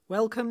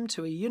Welcome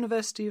to a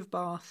University of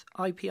Bath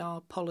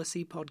IPR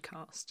Policy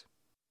Podcast.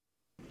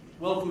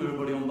 Welcome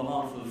everybody on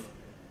behalf of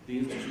the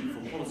Institute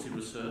for Policy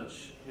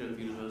Research here at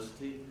the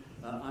University.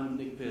 I'm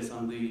Nick Pearce,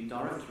 I'm the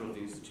Director of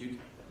the Institute.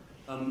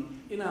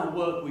 In our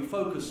work we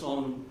focus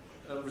on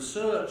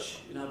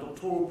research in our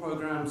doctoral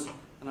programmes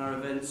and our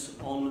events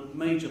on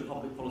major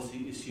public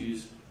policy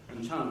issues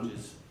and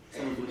challenges,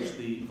 some of which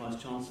the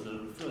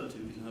Vice-Chancellor referred to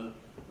in her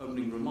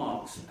opening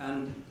remarks,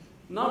 and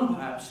none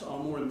perhaps are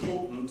more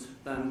important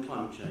than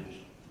climate change.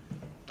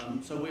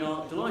 So we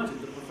are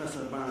delighted that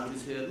Professor Barrett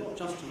is here not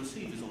just to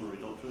receive his honorary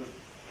doctorate,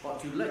 but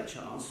to lecture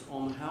us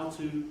on how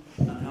to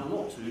and how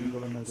not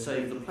to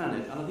save the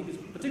planet. And I think it's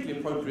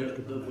particularly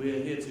appropriate that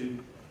we're here to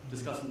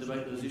discuss and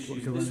debate those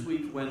issues this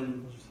week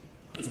when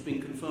it's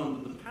been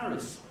confirmed that the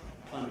Paris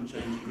Climate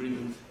Change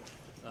Agreement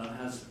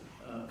has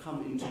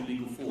come into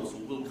legal force,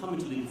 or will come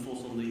into legal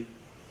force on the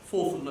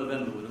 4th of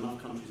November, with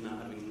enough countries now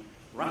having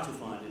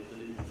ratified it that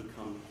it will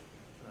become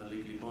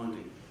legally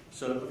binding.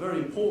 So a very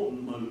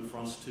important moment for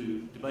us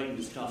to debate and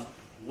discuss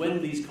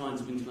when these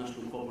kinds of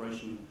international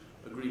cooperation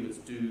agreements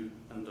do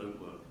and don't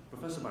work.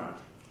 Professor Barrett.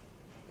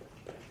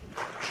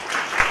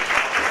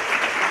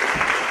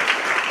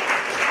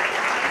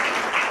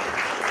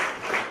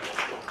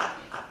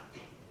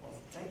 Well,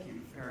 thank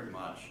you very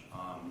much.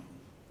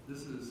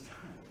 This is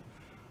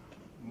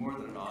more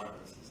than an honor.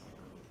 This is like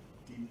a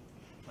deep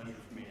pleasure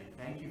for me, and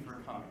thank you for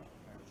coming.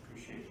 I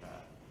appreciate that.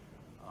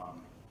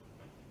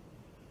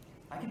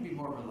 I can be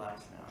more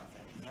relaxed now, I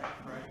think. Is that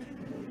correct?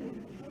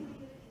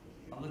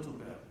 A little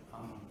bit.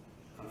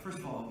 First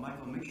of all,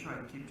 Michael, make sure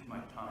I keep to my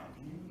time.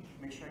 Can you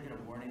make sure I get a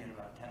warning in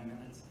about 10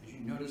 minutes? As you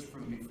noticed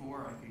from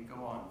before, I could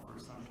go on for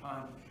some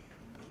time.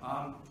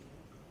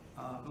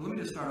 But let me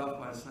just start off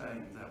by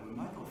saying that when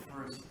Michael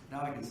first,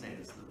 now I can say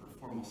this, that the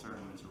formal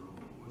ceremonies are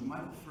over. When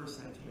Michael first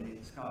said to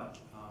me, Scott,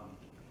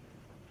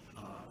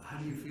 how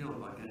do you feel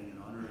about getting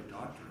an honorary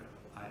doctorate?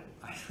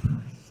 I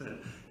said,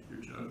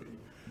 you're joking.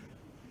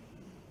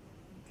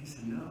 He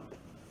said, no,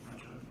 I'm not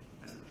joking.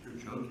 I said, you're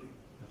joking.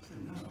 I said,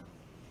 no,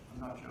 I'm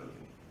not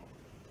joking.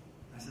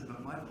 I said,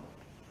 but Michael,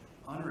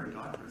 honorary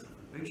doctorates are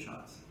for big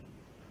shots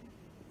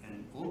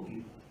and old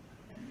people.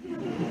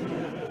 And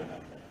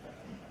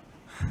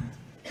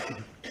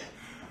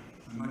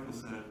Michael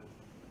said,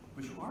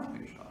 but you are a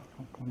big shot.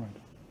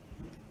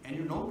 And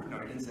you're an old person. No,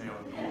 he didn't say I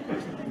was an old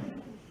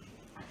person.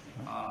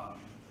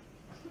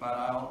 But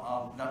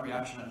I'll that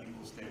reaction I think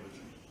will stay with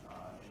me.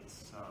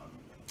 It's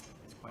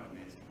quite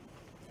amazing.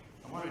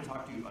 I wanted to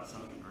talk to you about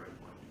something very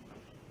important,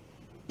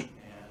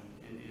 and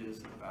it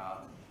is about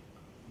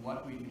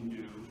what we can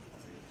do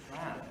as a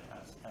planet,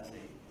 as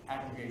an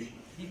aggregation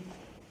of people,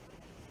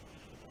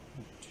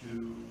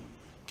 to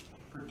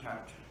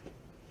protect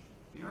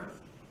the Earth.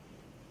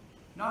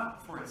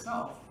 Not for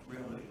itself,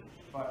 really,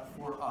 but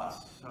for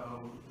us.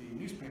 So the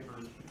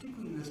newspapers,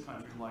 particularly in this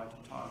country, like to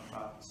talk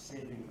about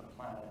saving the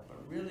planet, but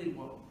really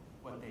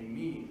what they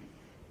mean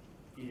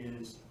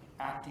is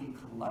acting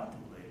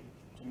collectively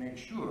to make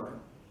sure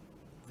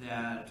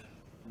that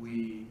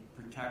we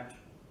protect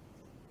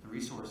the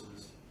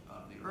resources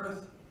of the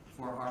Earth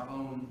for our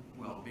own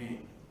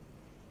well-being.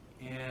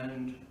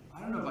 And I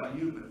don't know about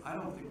you, but I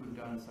don't think we've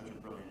done such a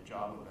brilliant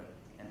job of it.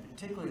 And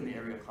particularly in the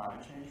area of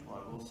climate change, while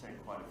I will say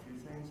quite a few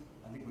things,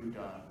 I think we've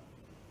done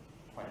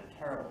quite a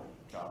terrible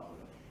job of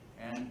it.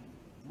 And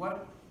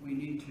what we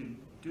need to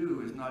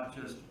do is not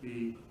just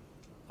be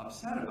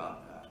upset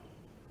about that,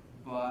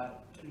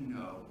 but to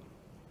know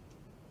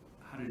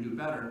how to do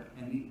better.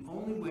 And the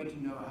only way to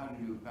know how to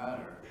do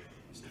better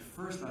is to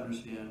first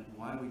understand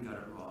why we got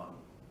it wrong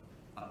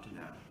up to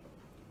now.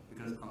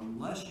 Because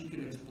unless you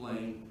can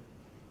explain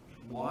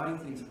why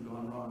things have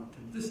gone wrong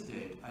to this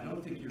date, I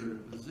don't think you're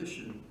in a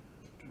position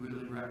to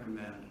really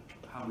recommend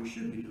how we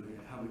should be doing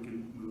it, how we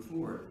can move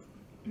forward.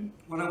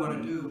 What I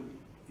want to do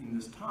in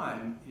this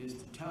time is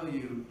to tell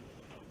you,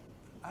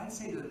 I'd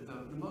say that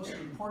the most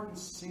important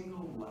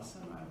single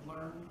lesson I've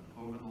learned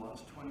over the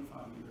last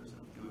 25 years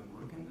of doing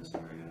work in this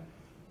area,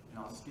 and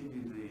I'll just give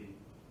you the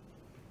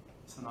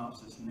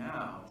synopsis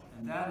now,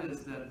 and that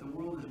is that the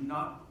world is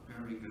not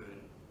very good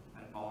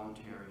at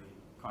voluntary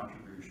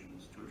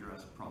contributions to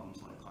address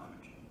problems like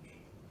climate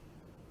change.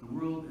 The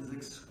world is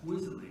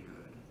exquisitely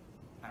good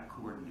at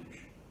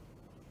coordination.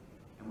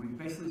 And we've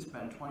basically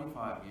spent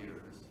 25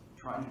 years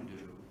trying to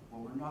do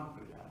what we're not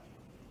good at.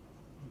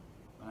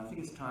 And I think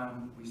it's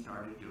time we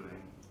started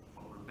doing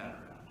what we're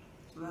better at.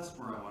 So that's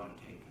where I want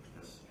to take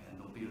this, and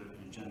there'll be an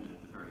agenda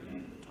at the very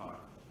end of the talk.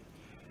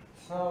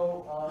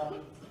 So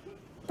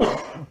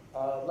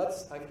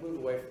I can move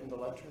away from the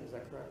lecture, is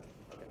that correct?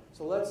 Okay.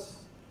 So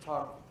let's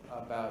talk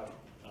about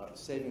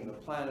saving the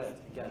planet.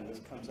 Again, this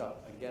comes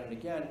up again and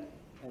again.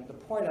 And the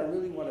point I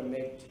really want to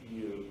make to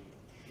you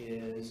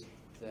is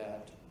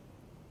that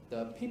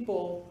the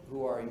people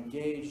who are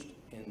engaged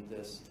in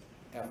this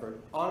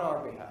effort on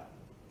our behalf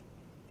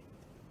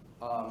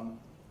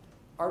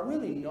are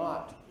really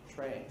not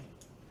trained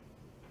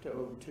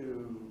to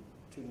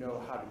know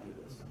how to do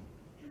this.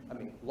 I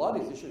mean, a lot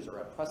of these issues are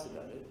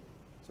unprecedented,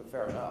 so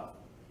fair enough.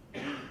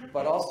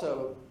 But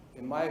also,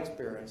 in my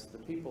experience, the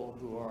people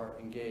who are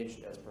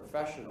engaged as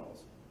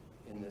professionals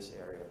in this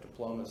area of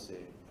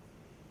diplomacy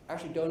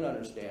actually don't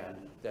understand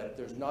that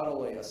there's not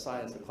only a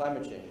science of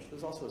climate change,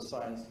 there's also a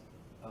science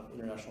of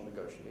international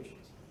negotiations.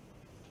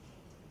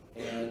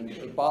 And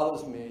it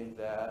bothers me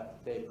that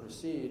they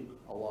proceed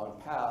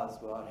along paths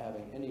without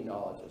having any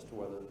knowledge as to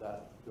whether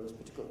those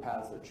particular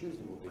paths they're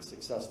choosing will be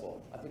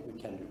successful. I think we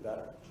can do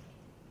better.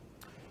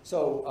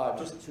 So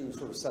just to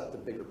sort of set the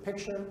bigger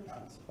picture,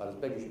 it's about as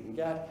big as you can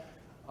get,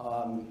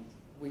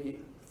 we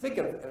think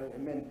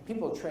of,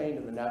 people trained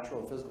in the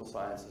natural and physical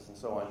sciences and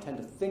so on tend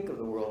to think of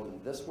the world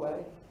in this way,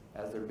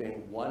 as there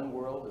being one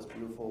world, this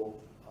beautiful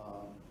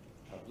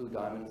blue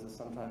diamond, as it's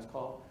sometimes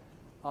called.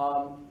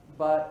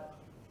 But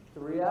the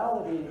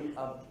reality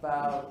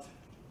about,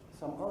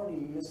 so I'm already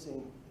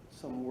missing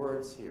some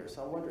words here.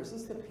 So I wonder, is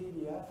this the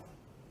PDF?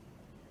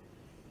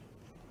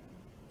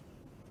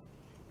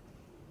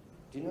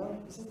 Do you know?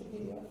 Is this the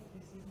PDF?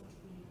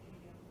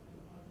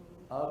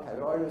 Okay,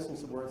 we're already missing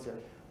some words here.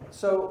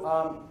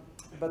 So,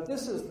 but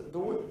this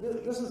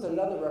is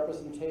another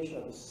representation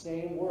of the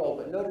same world.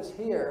 But notice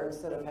here,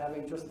 instead of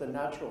having just the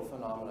natural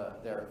phenomena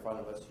there in front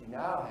of us, you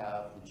now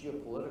have the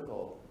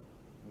geopolitical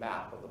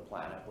map of the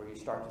planet, where you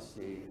start to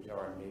see there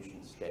are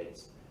nation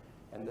states.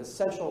 And the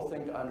essential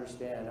thing to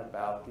understand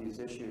about these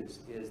issues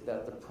is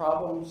that the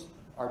problems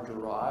are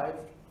derived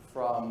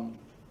from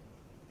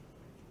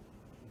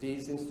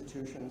these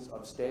institutions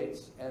of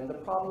states, and the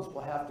problems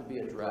will have to be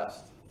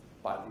addressed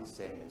by these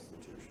same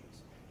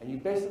institutions. And you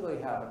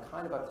basically have a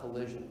kind of a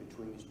collision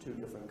between these two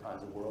different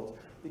kinds of worlds,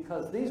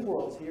 because these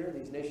worlds here,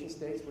 these nation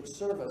states, which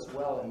serve us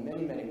well in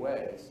many, many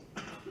ways,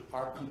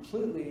 are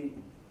completely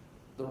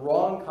the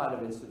wrong kind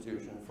of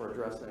institution for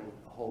addressing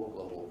a whole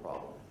global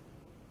problem.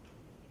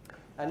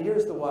 And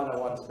here's the one I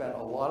want to spend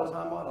a lot of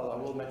time on, although I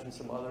will mention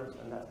some others,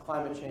 and that's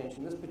climate change.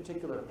 In this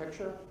particular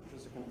picture,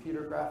 which is a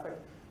computer graphic,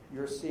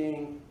 you're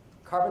seeing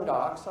carbon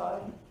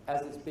dioxide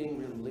as it's being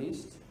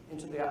released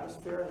into the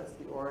atmosphere. That's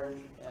the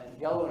orange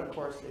and yellow, and of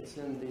course it's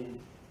in the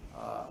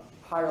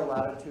higher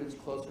latitudes,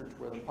 closer to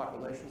where the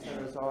population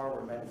centers are,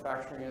 where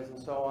manufacturing is, and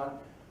so on.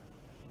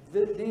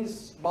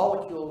 These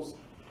molecules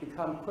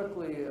become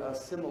quickly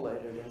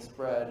assimilated and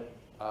spread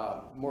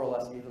more or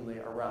less evenly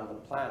around the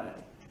planet.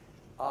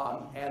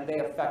 And they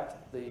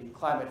affect the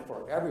climate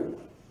for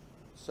everyone.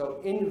 So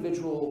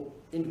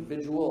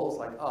individuals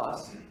like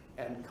us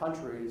and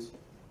countries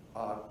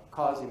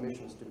cause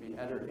emissions to be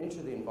entered into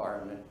the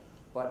environment,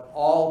 but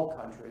all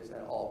countries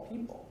and all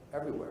people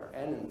everywhere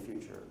and in the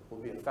future will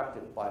be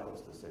affected by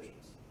those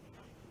decisions.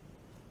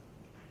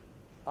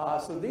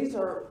 So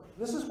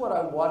this is what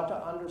I want to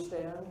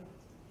understand.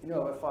 You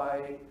know, if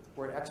I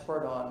were an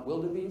expert on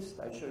wildebeest,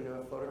 I'd show you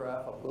a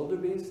photograph of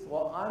wildebeest.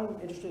 Well, I'm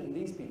interested in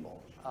these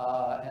people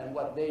and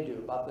what they do,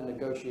 about the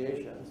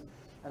negotiations.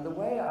 And the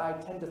way I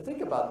tend to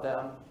think about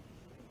them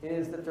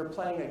is that they're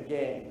playing a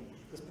game.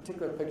 This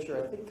particular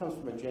picture, I think, comes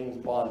from a James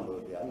Bond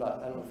movie. I'm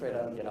afraid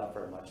I don't get out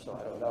very much, so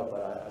I don't know,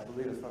 but I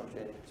believe it's from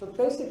James. So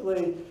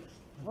basically,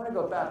 I want to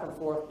go back and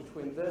forth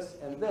between this.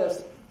 And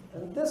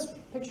this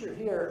picture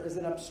here is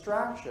an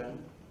abstraction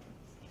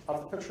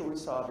of the picture we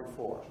saw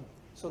before.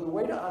 So the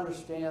way to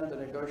understand the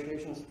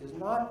negotiations is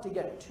not to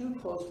get too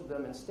close to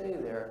them and stay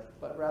there,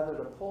 but rather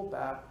to pull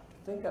back,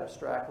 to think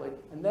abstractly,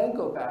 and then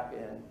go back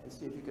in and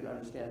see if you can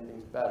understand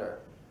things better.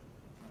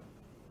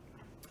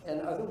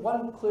 And I think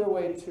one clear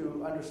way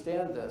to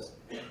understand this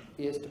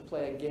is to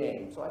play a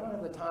game. So I don't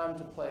have the time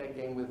to play a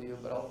game with you,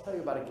 but I'll tell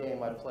you about a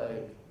game I've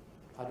played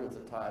hundreds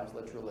of times,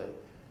 literally.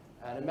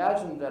 And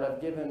imagine that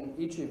I've given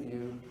each of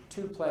you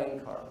two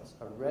playing cards,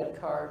 a red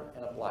card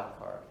and a black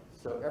card.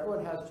 So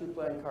everyone has two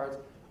playing cards.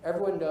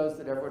 Everyone knows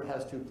that everyone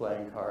has two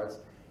playing cards.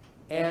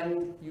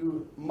 And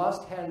you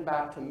must hand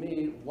back to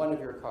me one of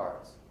your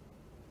cards.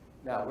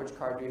 Now, which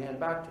card do you hand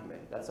back to me?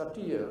 That's up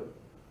to you,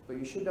 but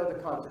you should know the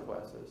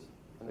consequences.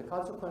 And the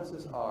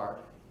consequences are,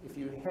 if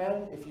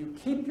you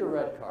keep your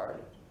red card,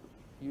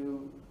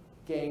 you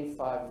gain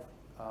 5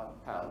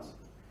 pounds.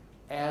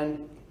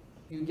 And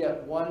you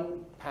get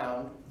 1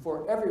 pound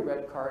for every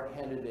red card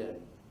handed in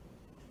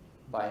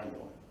by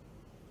anyone.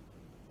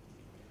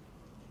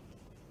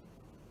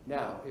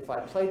 Now, if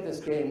I played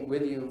this game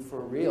with you for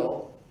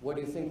real, what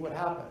do you think would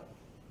happen?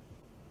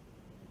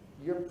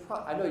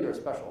 I know you're a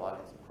special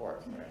audience, of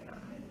course.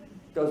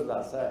 Goes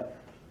without saying.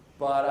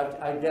 But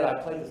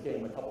I played this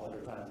game a couple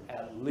hundred times,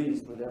 at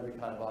least, with every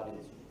kind of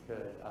audience you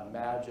could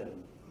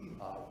imagine.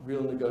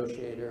 Real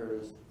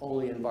negotiators,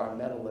 only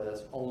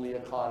environmentalists, only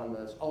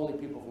economists, only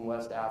people from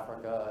West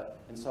Africa,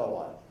 and so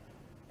on.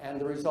 And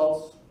the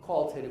results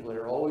qualitatively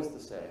are always the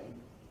same.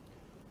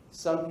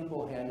 Some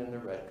people hand in their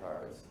red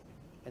cards,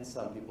 and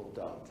some people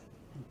don't.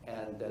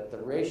 And that the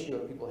ratio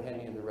of people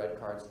handing in the red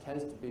cards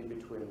tends to be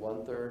between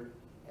 1/3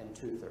 and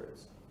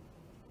 2/3.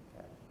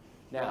 Okay.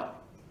 Now,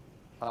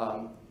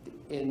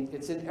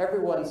 it's in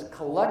everyone's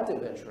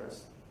collective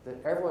interest that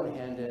everyone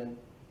hand in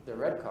their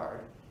red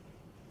card,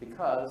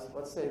 because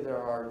let's say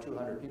there are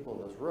 200 people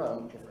in this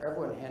room. If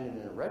everyone handed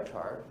in a red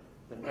card,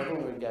 then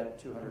everyone would get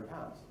 200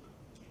 pounds.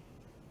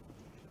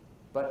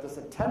 But there's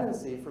a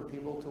tendency for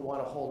people to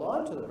want to hold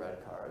on to the red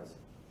cards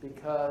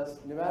because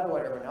no matter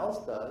what everyone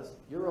else does,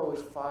 you're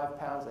always 5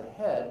 pounds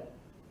ahead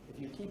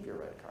if you keep your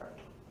red card.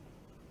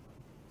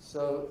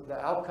 So the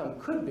outcome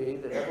could be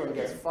that everyone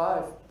gets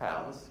 5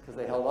 pounds because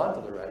they held on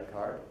to the red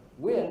card,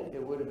 when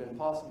it would have been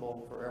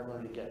possible for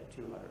everyone to get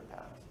 200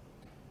 pounds.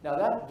 Now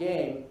that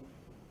game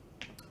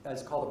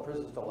is called the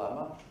Prisoner's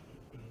Dilemma,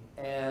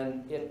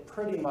 and it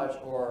pretty much,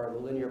 or the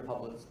linear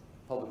public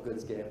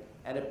goods game,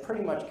 and it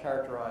pretty much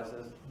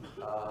characterizes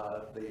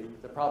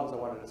the problems I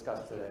want to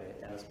discuss today,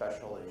 and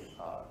especially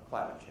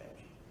climate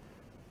change.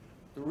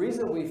 The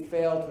reason we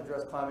failed to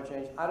address climate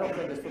change, I don't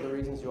think it's for the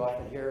reasons you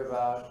often hear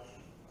about.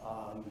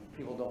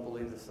 People don't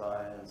believe the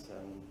science,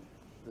 and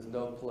there's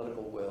no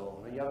political will.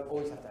 I mean, you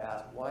always have to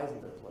ask, why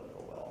isn't there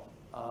political will?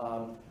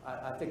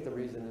 I think the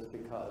reason is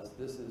because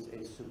this is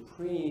a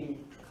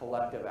supreme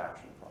collective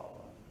action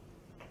problem.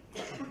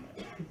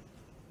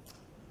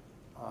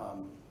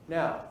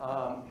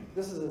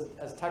 This is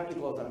as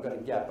technical as I'm going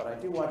to get, but I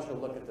do want you to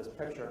look at this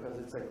picture because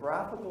it's a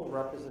graphical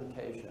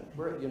representation.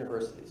 We're at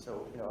university,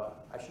 so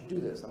I should do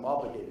this. I'm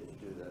obligated to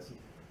do this.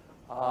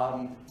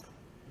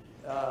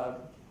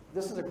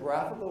 This is a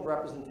graphical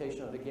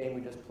representation of the game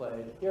we just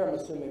played. Here I'm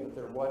assuming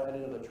that I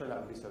didn't know the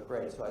turnout would be so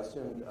great, so I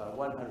assumed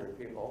 100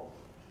 people.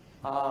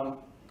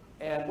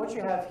 And what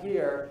you have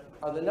here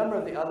are the number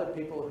of the other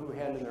people who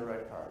hand in their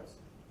red cards,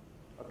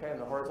 okay, on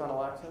the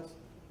horizontal axis.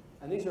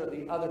 And these are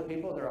the other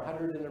people. There are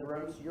 100 in the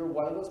room, so you're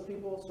one of those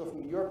people. So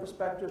from your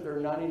perspective, there are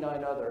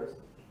 99 others.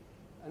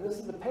 And this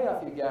is the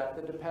payoff you get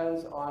that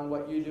depends on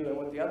what you do and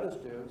what the others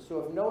do.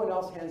 So if no one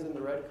else hands in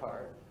the red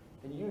card,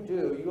 and you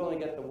do, you only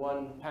get the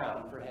 1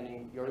 pound for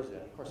handing yours in.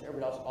 Of course,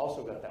 everyone else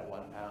also got that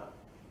 1 pound.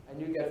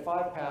 And you get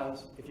 5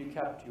 pounds if you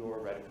kept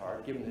your red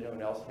card, given that no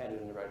one else handed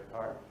in the red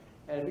card.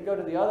 And if you go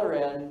to the other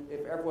end,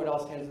 if everyone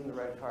else hands in the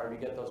red card, you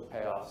get those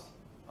payoffs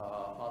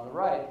on the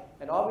right.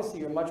 And obviously,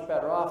 you're much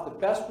better off. The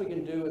best we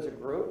can do as a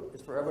group is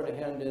for everyone to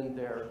hand in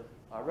their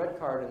red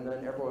card, and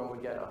then everyone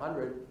would get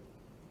 100.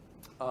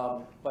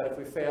 But if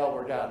we fail,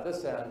 we're down at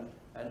this end,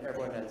 and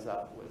everyone ends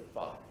up with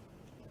 5.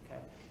 Okay?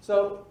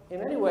 So in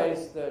many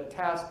ways, the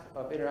task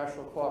of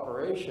international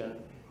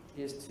cooperation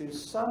is to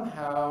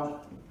somehow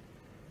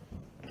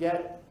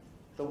get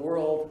the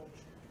world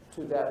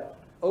to that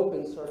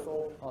open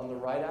circle on the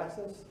right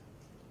axis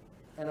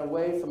and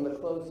away from the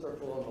closed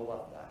circle on the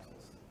left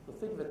axis. So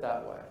think of it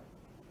that way.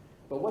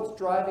 But what's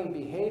driving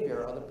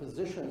behavior are the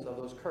positions of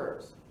those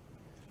curves.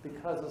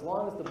 Because as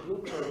long as the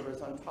blue curve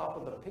is on top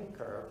of the pink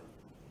curve,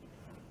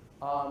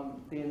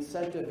 the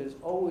incentive is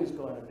always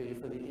going to be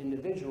for the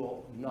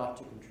individual not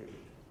to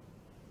contribute.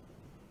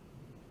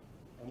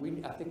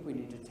 And I think we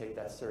need to take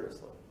that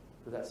seriously,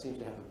 because that seems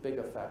to have a big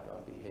effect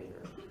on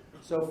behavior.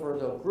 So for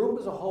the group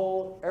as a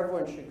whole,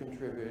 everyone should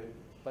contribute,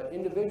 but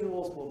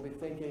individuals will be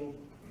thinking,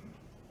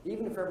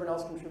 even if everyone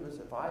else contributes,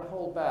 if I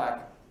hold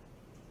back,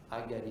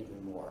 I get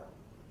even more.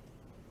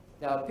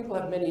 Now, people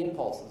have many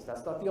impulses.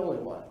 That's not the only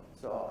one.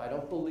 So I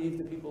don't believe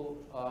that people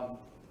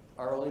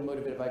are only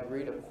motivated by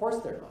greed. Of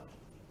course they're not.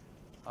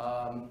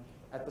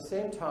 At the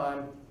same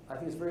time, I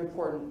think it's very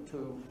important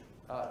to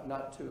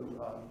not to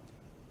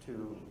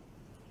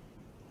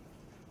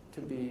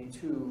be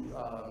too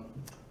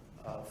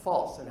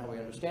false in how we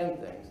understand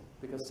things,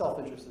 because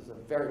self-interest is a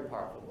very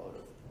powerful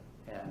motive,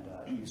 and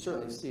you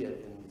certainly see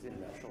it in these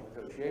international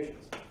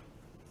negotiations.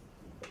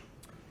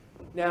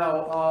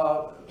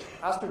 Now,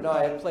 Astrid and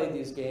I have played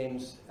these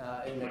games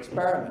in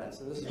experiments,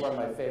 and this is one of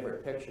my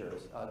favorite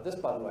pictures. This,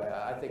 by the way,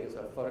 I think is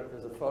a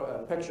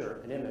picture,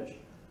 an image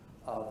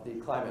of the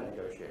climate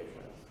negotiations.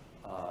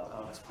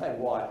 I'll explain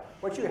why.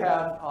 What you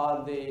have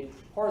on the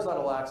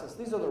horizontal axis,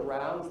 these are the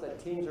rounds that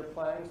teams are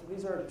playing. So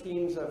these are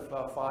teams of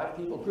 5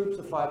 people, groups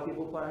of 5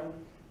 people playing,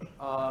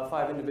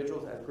 5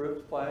 individuals as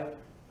groups playing.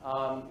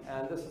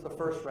 And this is the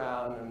first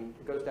round, and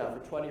it goes down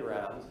for 20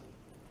 rounds.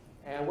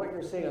 And what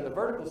you're seeing on the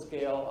vertical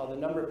scale are the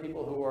number of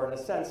people who are, in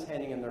a sense,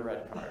 handing in their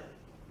red card.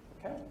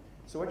 Okay?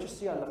 So what you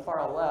see on the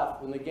far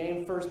left, when the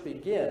game first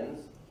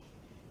begins,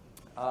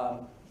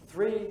 3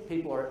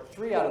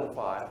 out of the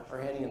 5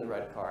 are handing in the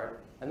red card.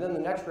 And then the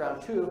next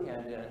round, 2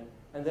 hand in,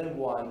 and then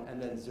 1,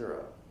 and then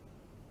 0.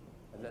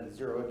 And then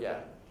 0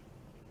 again.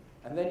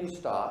 And then you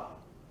stop,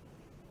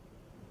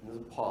 and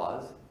there's a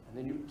pause, and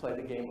then you play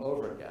the game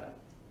over again.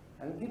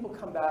 And people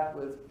come back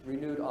with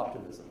renewed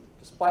optimism,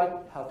 despite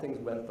how things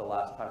went the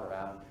last time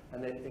around.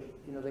 And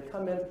they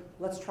come in,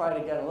 let's try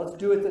it again, let's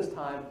do it this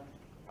time.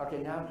 Okay,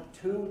 now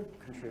 2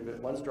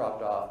 contribute, 1's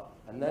dropped off,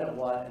 and then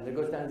 1, and it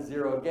goes down to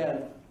 0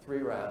 again, 3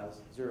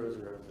 rounds, 0,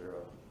 0,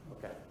 0.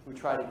 Okay, we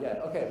try it again.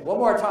 Okay, one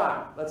more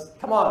time.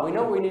 Come on, we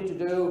know what we need to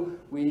do.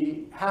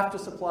 We have to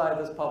supply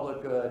this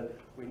public good.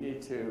 We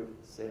need to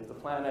save the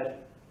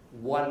planet.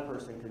 1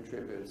 person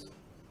contributes.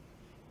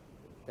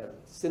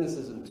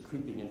 Cynicism is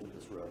creeping into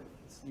this room.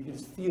 You can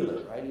just feel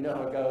it, right? You know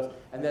how it goes.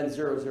 And then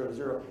 0, 0,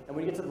 0. And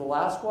when you get to the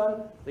last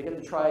one, they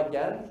get to try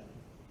again.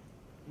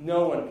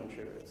 No one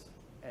contributes.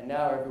 And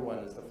now everyone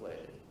is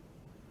deflated.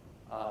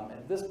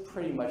 And this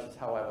pretty much is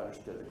how I've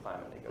understood the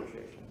climate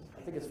negotiations.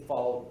 I think it's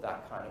followed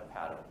that kind of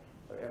pattern.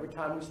 Every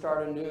time we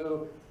start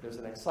anew, there's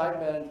an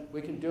excitement.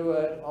 We can do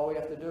it. All we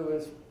have to do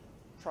is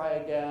try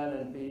again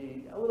and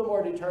be a little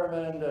more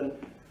determined.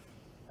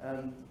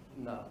 And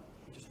no,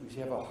 we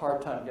have a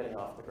hard time getting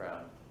off the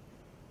ground.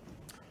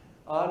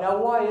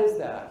 Now, why is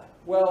that?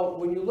 Well,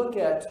 when you look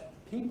at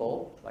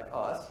people like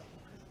us,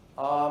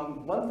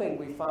 one thing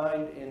we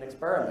find in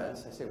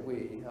experiments, I say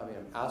we, I mean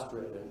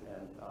Astrid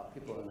and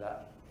people in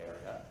that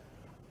area,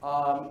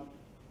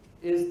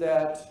 is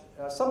that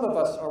some of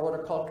us are what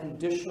are called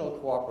conditional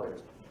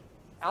cooperators.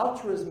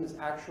 Altruism is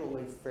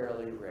actually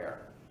fairly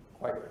rare,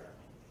 quite rare.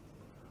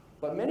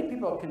 But many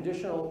people are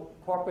conditional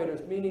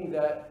cooperators, meaning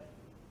that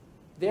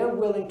they're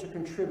willing to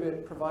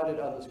contribute provided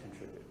others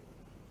contribute.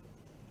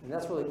 And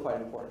that's really quite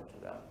important to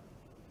them.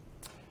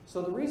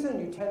 So the reason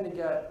you tend to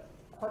get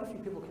quite a few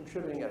people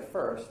contributing at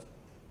first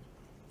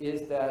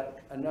is that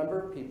a number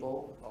of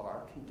people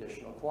are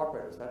conditional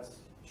cooperators. That's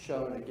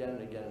shown again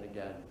and again and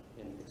again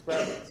in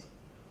experiments.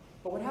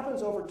 But what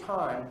happens over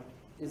time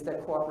is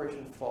that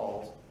cooperation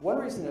falls. One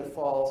reason it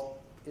falls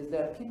is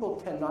that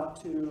people tend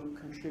not to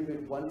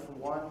contribute one for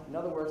one. In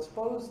other words,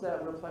 suppose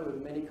that we're playing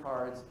with many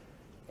cards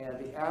and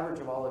the average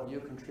of all of you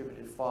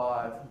contributed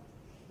 5.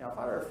 Now, if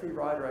I were a free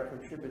rider, I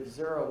contribute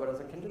 0, but as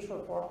a conditional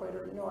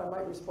cooperator, I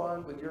might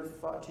respond with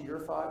to your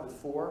 5 with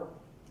 4.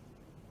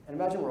 And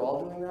imagine we're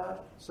all doing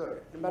that. So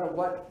no matter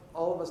what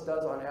all of us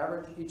does on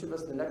average, each of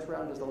us the next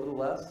round does a little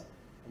less,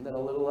 and then a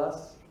little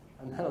less,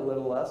 and then a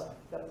little less.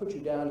 That puts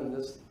you down in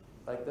this,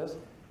 like this.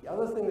 The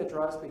other thing that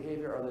drives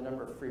behavior are the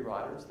number of free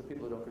riders, the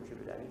people who don't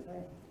contribute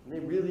anything. And they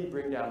really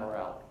bring down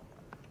morale.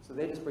 So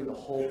they just bring the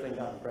whole thing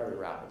down very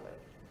rapidly.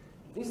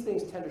 These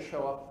things tend to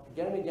show up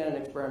again and again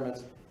in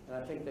experiments,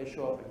 and I think they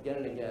show up again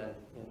and again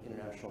in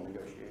international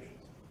negotiations.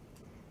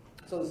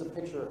 So there's a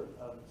picture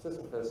of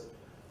Sisyphus.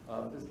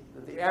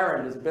 The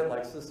errand is a bit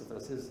like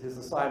Sisyphus, his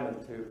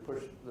assignment to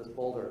push this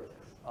boulder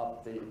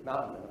up the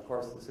mountain. And of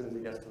course, as soon as he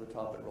gets to the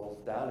top, it rolls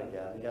down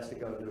again. He has to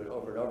go and do it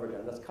over and over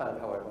again. That's kind of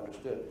how I've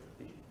understood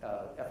the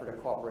effort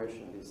of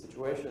cooperation in these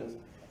situations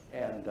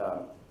and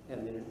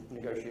in the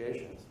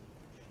negotiations.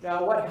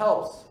 Now, what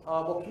helps?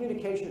 Well,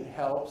 communication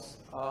helps,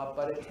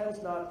 but it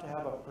tends not to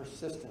have a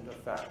persistent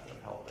effect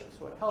of helping.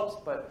 So it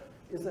helps, but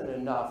isn't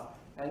enough.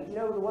 And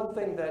the one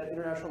thing that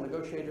international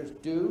negotiators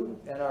do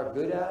and are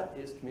good at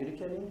is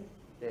communicating.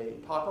 They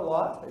talk a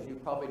lot, as you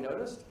probably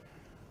noticed,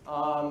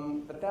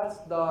 but that's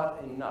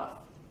not enough.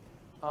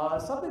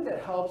 Something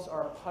that helps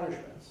are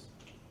punishments.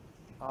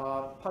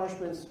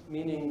 Punishments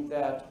meaning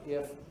that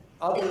if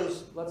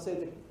others, let's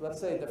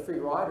say the free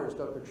riders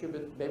don't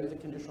contribute, maybe the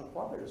conditional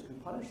cooperators can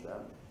punish them.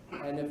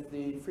 And if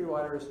the free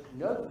riders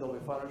know that they'll be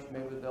punished,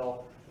 maybe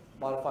they'll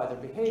modify their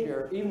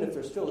behavior, even if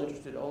they're still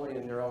interested only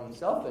in their own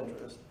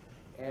self-interest,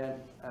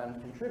 and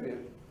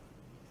contribute.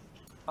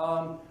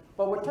 But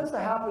what tends to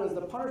happen is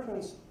the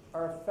punishments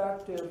are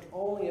effective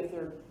only if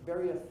they're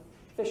very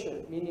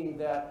efficient, meaning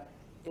that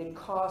it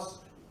costs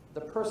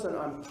the person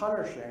I'm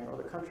punishing or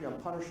the country I'm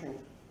punishing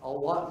a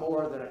lot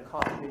more than it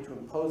costs me to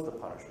impose the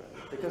punishment.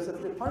 Because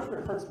if the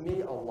punishment hurts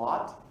me a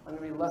lot, I'm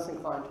going to be less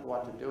inclined to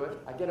want to do it.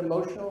 I get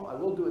emotional. I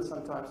will do it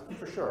sometimes,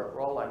 for sure.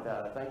 We're all like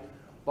that, I think.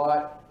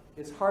 But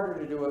it's harder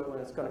to do it when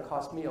it's going to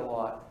cost me a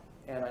lot,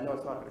 and I know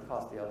it's not going to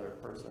cost the other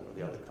person or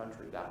the other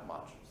country that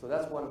much. So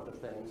that's one of the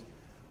things.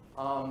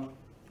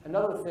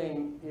 Another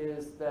thing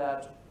is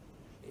that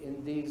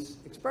in these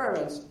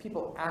experiments,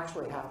 people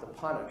actually have to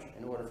punish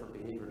in order for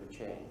behavior to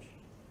change.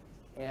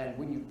 And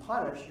when you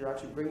punish, you're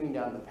actually bringing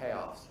down the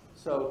payoffs.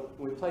 So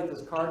when we played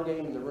this card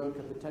game in the room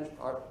could potentially,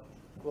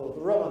 the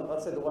room,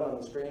 let's say the one on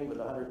the screen with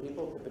 100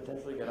 people could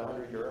potentially get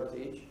 100 euros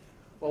each.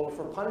 Well, if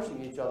we're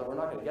punishing each other, we're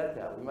not going to get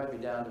that. We might be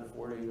down to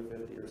 40 or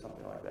 50 or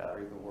something like that, or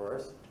even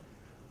worse.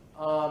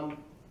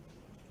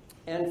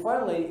 And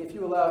finally, if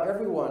you allow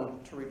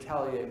everyone to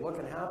retaliate, what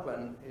can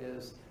happen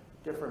is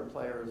different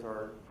players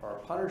are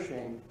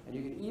punishing, and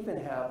you can even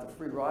have the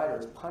free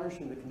riders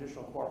punishing the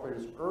conditional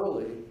cooperators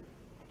early,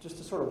 just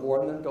to sort of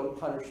warn them, don't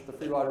punish the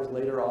free riders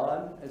later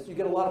on. And so you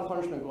get a lot of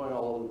punishment going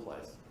all over the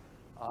place.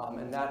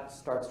 And that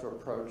starts to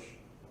approach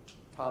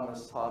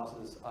Thomas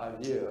Hobbes'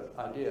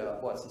 idea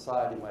of what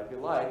society might be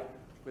like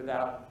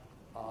without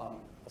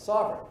a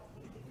sovereign.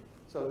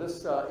 So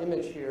this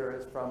image here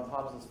is from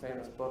Hobbes'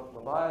 famous book,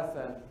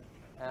 Leviathan,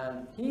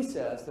 and he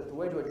says that the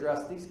way to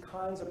address these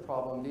kinds of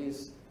problems,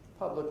 these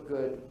public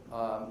good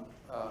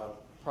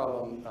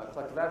problem,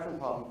 collective action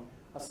problem,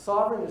 a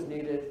sovereign is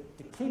needed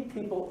to keep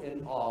people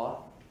in awe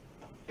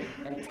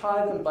and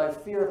tie them by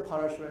fear of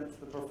punishment to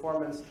the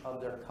performance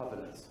of their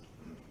covenants.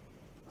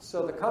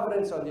 So the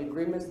covenants are the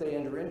agreements they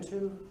enter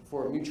into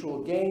for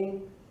mutual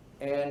gain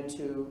and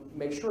to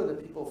make sure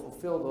that people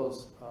fulfill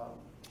those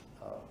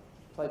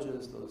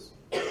pledges,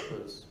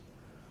 those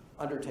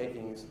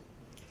undertakings.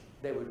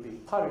 They would be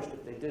punished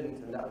if they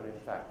didn't, and that would in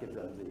fact give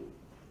them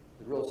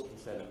the real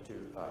incentive to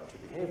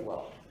behave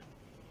well.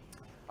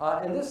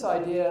 And this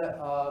idea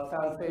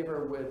found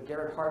favor with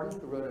Garrett Hardin,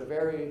 who wrote a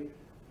very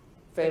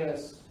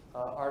famous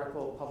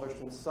article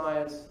published in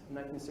Science in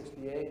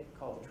 1968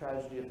 called The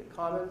Tragedy of the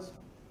Commons.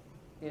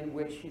 in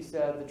which he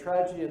said the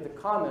tragedy of the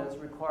commons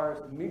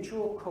requires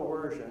mutual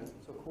coercion.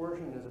 So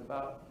coercion is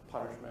about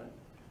punishment,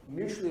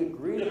 mutually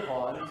agreed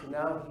upon. So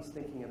now he's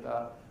thinking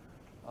about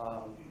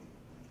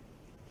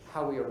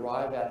how we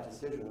arrive at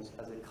decisions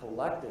as a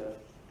collective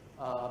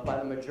by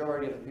the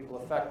majority of the people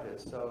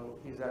affected. So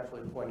he's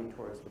actually pointing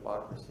towards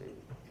democracy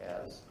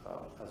as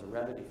a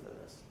remedy for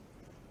this.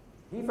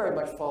 He very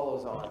much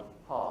follows on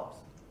Hobbes.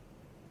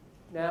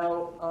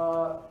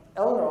 Now,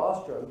 Elinor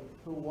Ostrom,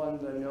 who won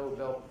the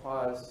Nobel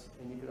Prize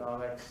in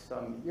Economics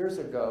some years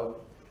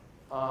ago,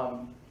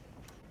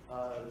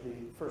 the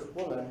first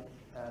woman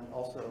and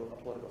also a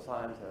political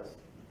scientist,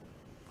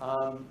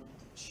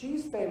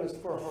 she's famous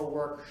for her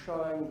work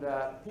showing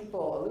that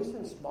people, at least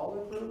in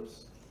smaller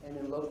groups and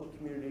in local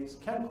communities,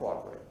 can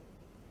cooperate.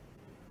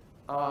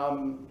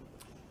 And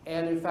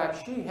in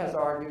fact, she has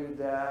argued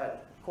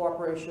that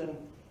cooperation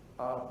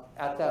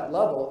at that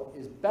level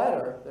is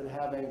better than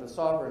having the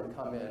sovereign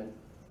come in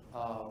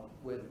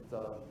with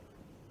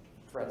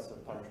threats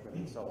of punishment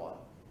and so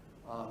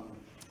on.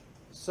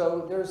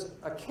 So there's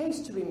a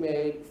case to be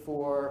made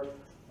for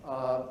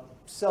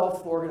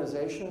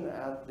self-organization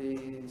at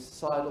the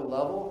societal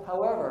level.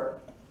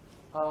 However,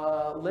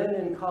 Lynn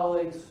and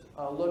colleagues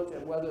looked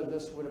at whether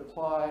this would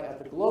apply at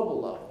the global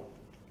level.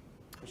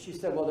 She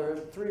said, well, there are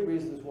three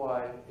reasons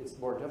why it's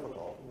more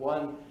difficult.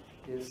 One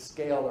is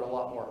scale. There are a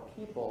lot more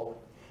people.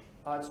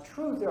 It's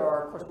true there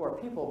are, of course, more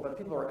people, but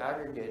people are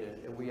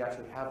aggregated, and we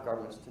actually have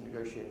governments to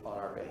negotiate on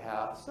our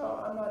behalf.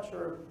 So I'm not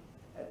sure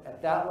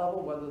at that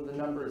level whether the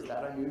number is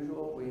that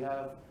unusual. We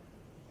have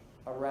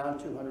around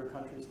 200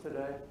 countries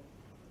today.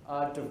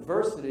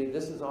 Diversity,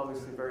 this is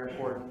obviously very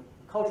important.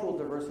 Cultural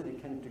diversity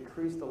can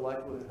decrease the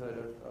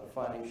likelihood of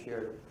finding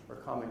shared or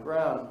common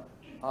ground.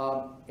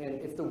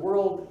 And if the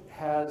world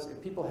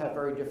if people have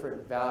very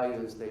different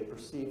values, they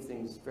perceive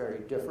things very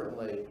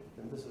differently,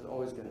 then this is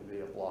always going to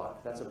be a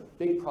block. That's a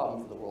big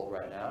problem for the world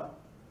right now,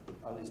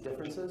 these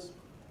differences.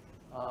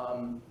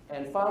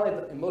 And finally,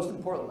 and most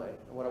importantly,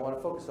 and what I want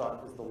to focus on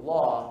is the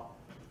law.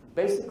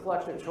 Basic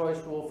collection of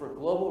choice rule for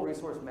global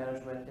resource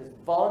management is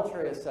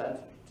voluntary assent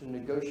to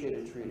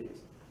negotiated treaties.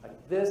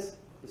 Like, this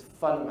is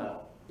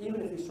fundamental.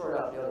 Even if you sort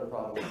out the other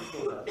problems, you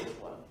still have this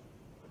one.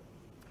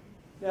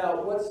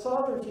 Now, what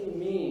sovereignty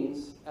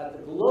means at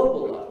the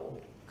global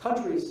level,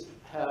 countries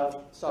have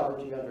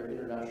sovereignty under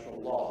international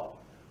law,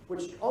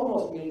 which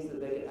almost means that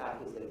they can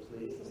act as they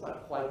please. It's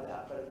not quite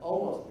that, but it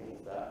almost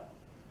means that.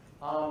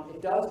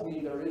 It does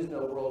mean there is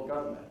no world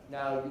government.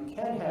 Now, you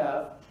can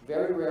have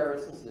very rare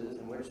instances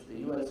in which the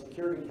UN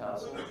Security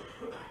Council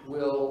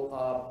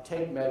will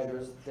take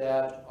measures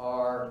that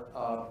are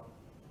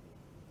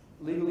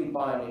legally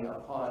binding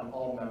upon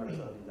all members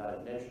of the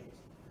United Nations.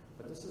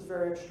 But this is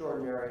very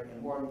extraordinary,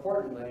 and more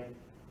importantly,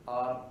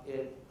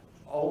 it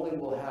only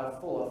will have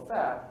full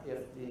effect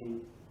if the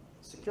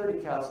Security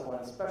Council,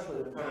 and especially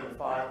the Permanent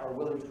Five, are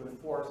willing to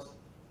enforce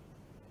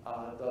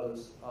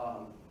those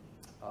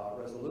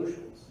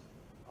resolutions.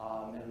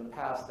 And in the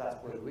past, that's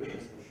where the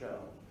weakness is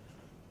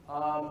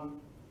shown.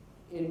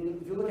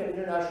 If you look at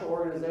international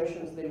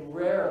organizations, they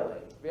rarely,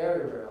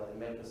 very rarely,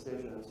 make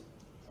decisions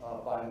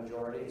by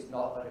majority. It's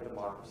not like a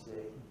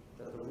democracy.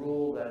 That the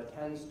rule that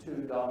tends to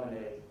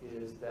dominate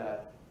is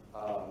that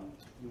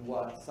you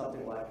want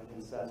something like a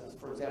consensus.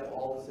 For example,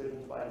 all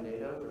decisions by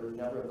NATO, there is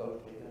never a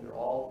vote taken. They're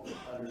all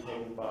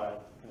undertaken by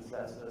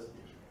consensus.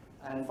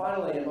 And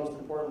finally, and most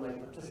importantly,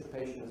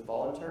 participation is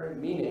voluntary,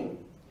 meaning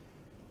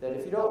that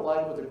if you don't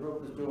like what the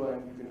group is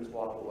doing, you can just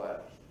walk away.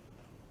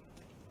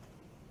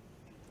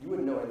 You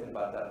wouldn't know anything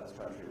about that in this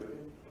country, would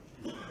you?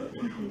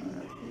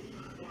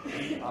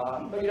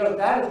 But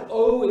that has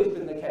always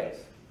been the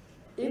case.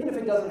 Even if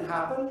it doesn't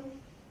happen,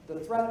 the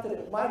threat that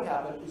it might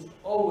happen is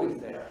always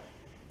there.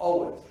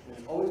 Always. And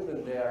it's always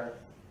been there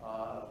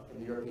in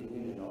the European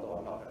Union, although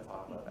I'm not going to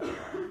talk about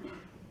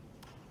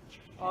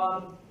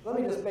that. Let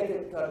me just make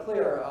it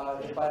clear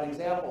by an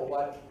example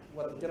what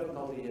the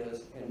difficulty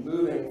is in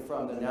moving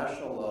from the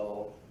national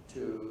level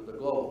to the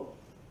global.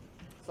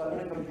 So I'm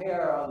going to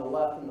compare on the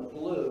left in the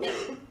blue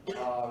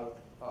a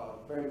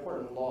very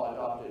important law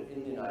adopted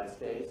in the United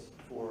States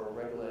for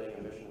regulating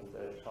emissions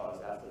that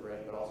cause acid rain,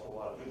 but also a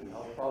lot of human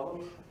health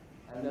problems.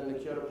 And then the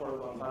Kyoto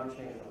Protocol on climate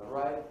change on the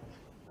right.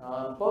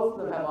 Both of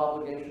them have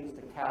obligations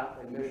to cap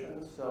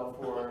emissions. So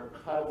for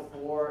Title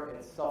IV,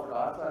 it's sulfur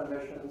dioxide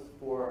emissions.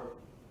 For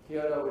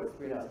Kyoto, it's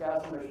greenhouse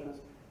gas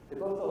emissions. They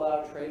both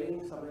allow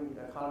trading, something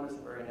economists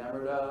are very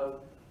enamored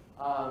of.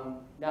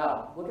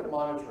 Now, look at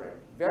monitoring.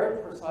 Very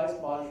precise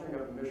monitoring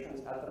of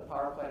emissions at the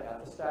power plant,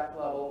 at the stack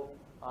level,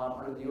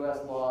 under the U.S.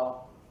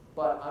 law.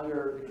 But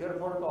under the Kyoto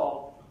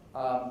Protocol,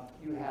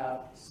 you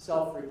have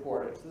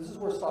self-reporting. So this is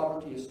where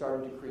sovereignty is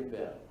starting to creep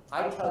in.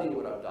 I tell you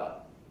what I've done.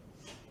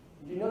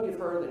 You know, you've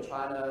heard that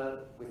China,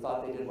 we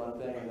thought they did one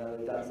thing and then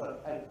they've done something.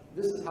 And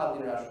this is how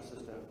the international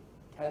system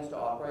tends to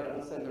operate. I'm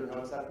not saying there are no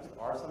exceptions.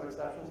 There are some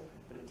exceptions,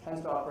 but it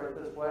tends to operate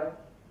this way.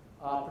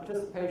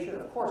 Participation,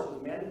 of course,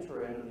 is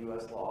mandatory under the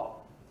U.S.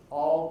 law.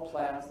 All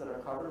plants that are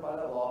covered by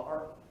that law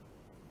are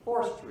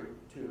forced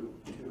to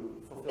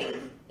fulfill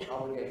these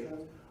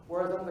obligations,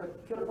 Whereas under the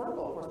Kyoto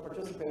Protocol, of course,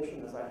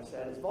 participation, as I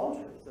understand, is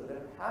voluntary, so they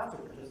don't have to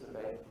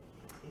participate.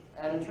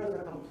 And in terms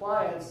of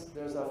compliance,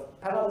 there's a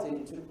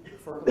penalty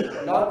for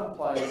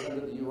non-compliance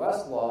under the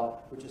US law,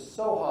 which is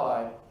so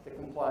high that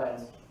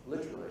compliance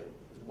literally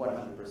is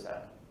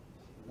 100%.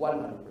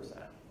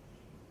 100%.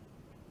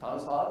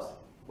 Thomas Hobbes,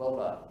 well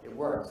done, it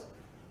works.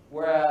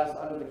 Whereas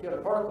under the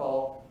Kyoto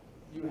Protocol,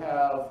 you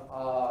have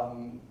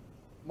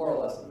more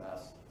or less a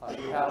mess.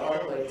 You have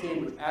Article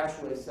 18, which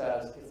actually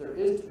says if there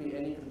is to be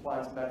any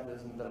compliance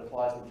mechanism that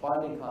applies with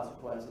binding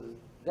consequences,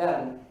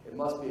 then it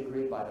must be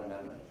agreed by an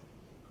amendment.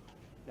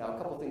 Now, a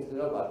couple things to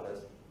know about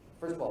this.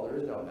 First of all, there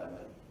is no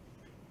amendment.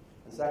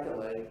 And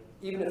secondly,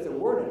 even if there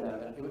were an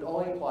amendment, it would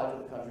only apply to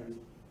the countries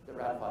that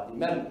ratified the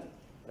amendment.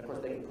 And of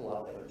course, they can pull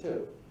out later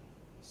too.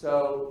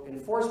 So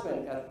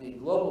enforcement at the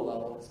global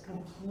level is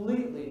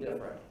completely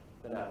different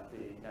than at the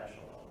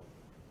national level.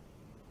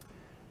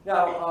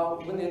 Now,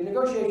 when the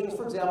negotiations,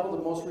 for example,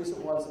 the most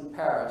recent ones in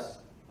Paris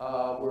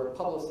were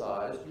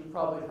publicized, you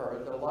probably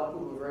heard that a lot of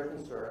people were very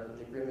concerned that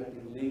the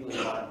agreement be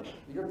legally binding.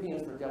 The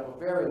Europeans, for example,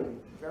 very,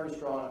 very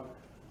strong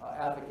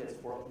advocates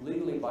for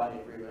legally binding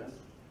agreements.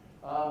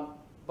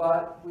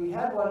 But we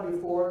had one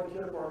before the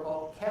Kyoto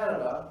Protocol.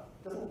 Canada,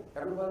 doesn't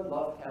everyone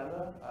love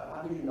Canada?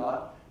 How could you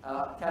not?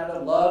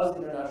 Canada loves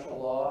international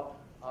law.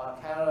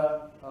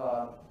 Canada,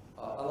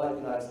 unlike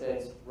the United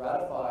States,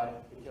 ratified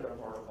the Kyoto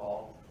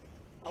Protocol.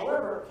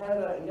 However,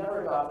 Canada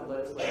never adopted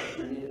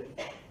legislation needed,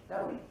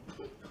 never,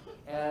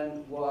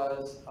 and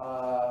was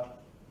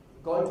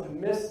going to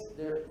miss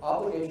their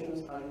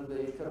obligations under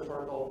the Kyoto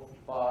Protocol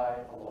by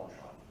a long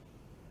shot.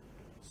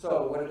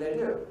 So what did they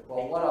do?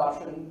 Well, one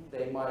option,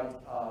 they might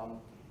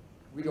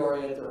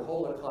reorient their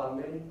whole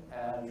economy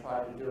and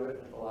try to do it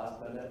at the last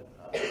minute.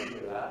 They didn't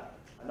do that.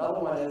 Another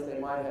one is they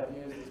might have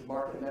used this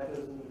market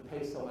mechanism to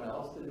pay someone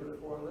else to do it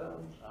for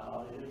them.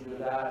 They didn't do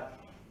that.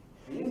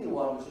 The easy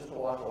one was just to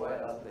walk away.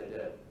 That's what they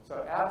did.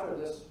 So after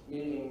this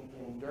meeting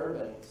in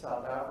Durban,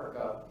 South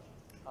Africa,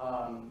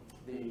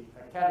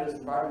 Canada's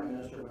environment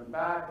minister went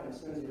back, and as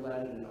soon as he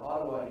landed in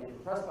Ottawa and gave a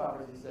press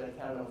conference, he said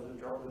Canada was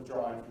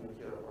withdrawing from the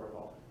Kyoto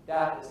Protocol.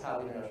 That is how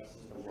the international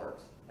system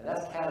works. And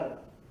that's Canada.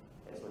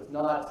 Okay, so it's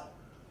not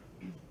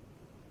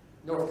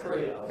North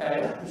Korea,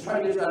 okay? I'm just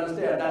trying to get you to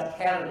understand. That's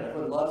Canada.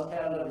 Everyone loves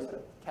Canada. We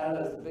said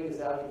Canada is the biggest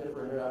advocate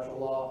for international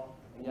law.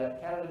 And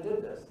yet Canada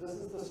did this. This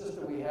is the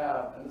system we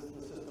have, and this is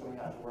the system we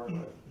have to work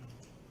with.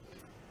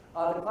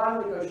 The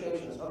climate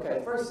negotiations. Okay,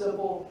 it's very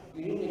simple.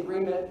 You need an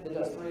agreement that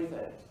does three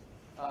things.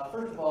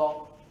 First of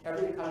all,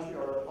 every country,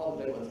 or all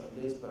the big ones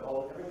at least, but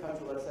every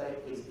country, let's say,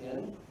 is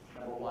in,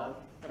 number one.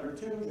 Number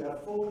two, you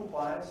have full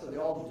compliance, so they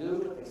all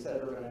do what they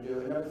said they were going to do.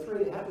 And number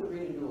three, they have to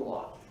agree to do a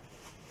lot.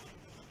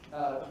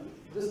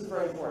 This is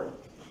very important.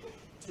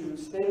 To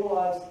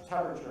stabilize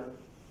temperature,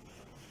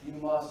 you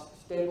must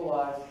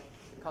stabilize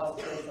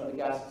concentration of the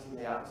gases in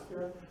the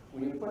atmosphere.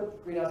 When you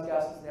put greenhouse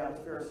gases in the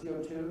atmosphere,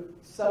 CO2,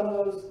 some of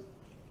those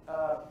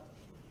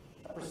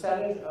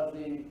percentage of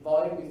the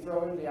volume you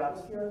throw into the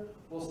atmosphere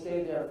will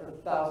stay there for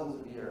thousands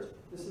of years.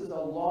 This is a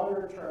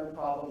longer-term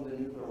problem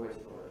than nuclear waste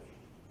storage.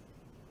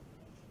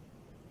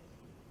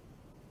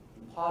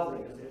 I'm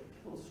pausing because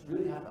people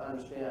really have to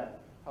understand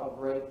how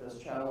great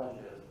this challenge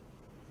is.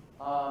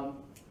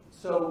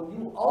 So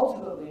you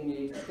ultimately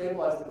need to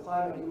stabilize the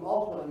climate. You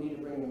ultimately need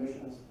to bring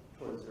emissions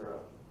towards zero.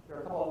 There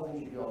are a couple other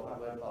things you do I'll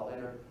talk about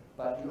later,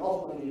 but you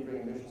ultimately need to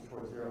bring emissions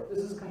towards zero. This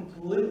is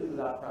completely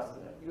without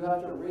precedent. You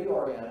have to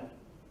reorient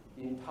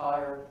the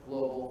entire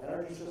global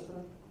energy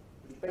system,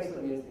 which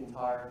basically means the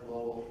entire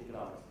global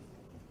economic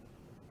system.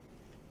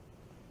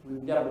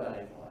 We've never done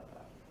anything like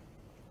that.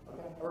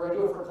 Okay? We're going to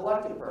do it for a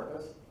collective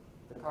purpose,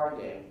 the card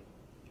game,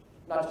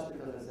 not just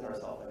because it's in our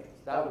self-interest.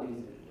 That would be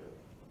easy to do.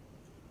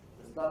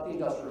 It's not the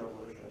Industrial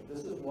Revolution.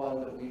 This is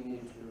one that we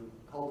need to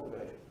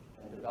cultivate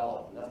and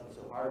develop, and that's what's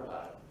so hard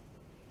about it.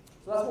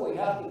 So that's what we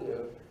have to do.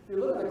 If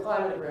you look at the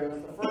climate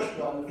agreements, the first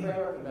one, the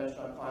Framework Convention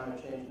on Climate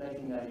Change,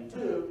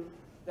 1992,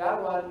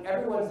 that one,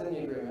 everyone's in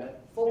the agreement,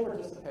 full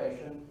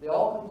participation, they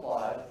all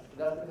complied, but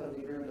that's because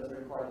the agreement doesn't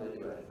require them to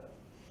do anything.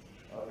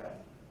 Okay.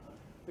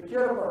 The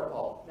Kyoto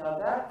Protocol. Now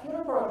that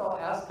Kyoto Protocol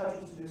asks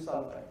countries to do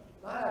something.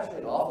 Not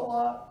actually an awful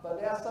lot, but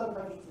they asked some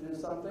countries to do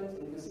some things,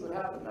 and you can see what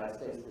happened. The United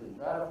States didn't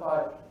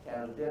ratify,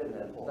 Canada did, and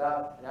then pulled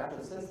out, and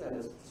actually since then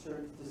it's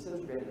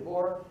disintegrated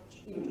more.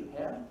 Even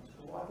Japan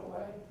just walked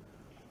away.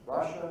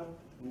 Russia,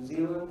 New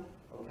Zealand,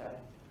 okay.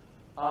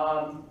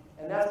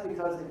 And that's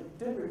because it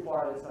did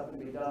require that something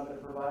be done, but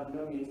it provided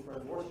no means for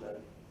enforcement.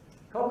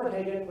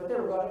 Copenhagen, what they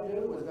were going to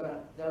do was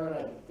they were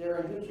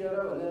going to do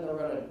Kyoto, and then they were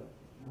going to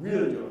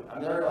really do it. I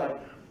mean, they were like,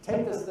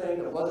 take this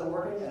thing that wasn't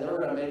working, and they were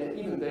going to make it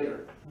even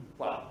bigger.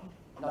 Wow,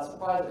 not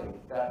surprising,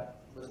 that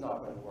was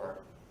not going to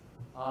work.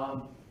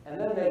 And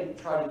then they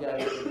tried to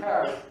get it in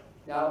Paris.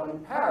 Now, in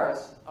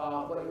Paris,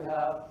 what you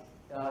have,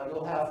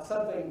 you'll have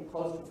something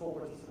close to full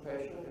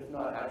participation, if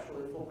not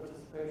actually full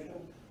participation.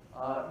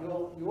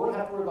 You won't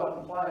have to worry about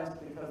compliance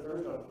because there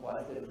is no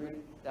compliance. They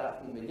agreed that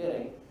from the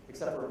beginning,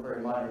 except for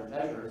very minor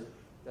measures,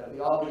 that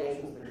the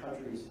obligations the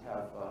countries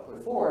have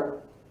put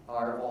forward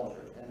are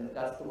voluntary, and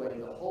that's the way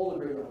the whole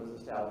agreement was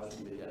established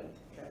in the beginning.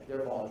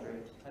 They're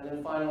voluntary. And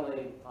then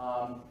finally,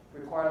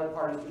 require the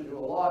parties to do a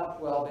lot.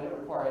 Well, they don't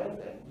require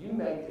anything. You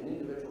make an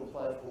individual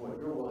pledge for what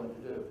you're willing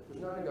to do.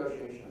 There's no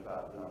negotiation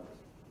about the numbers.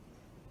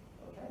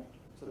 Okay?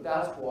 So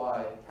that's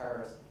why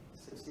Paris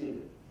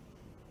succeeded.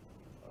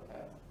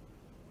 Okay?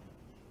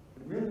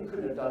 It really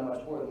couldn't have done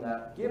much more than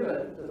that, given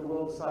that the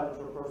world decided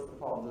to approach the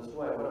problem this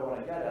way. What I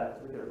want to get at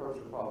is we could approach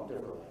the problem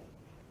differently.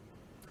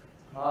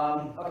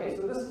 Okay,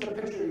 so this is a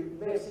picture. You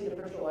may have seen a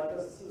picture like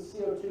this. This is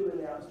CO2 in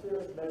the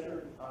atmosphere. It's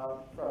measured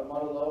from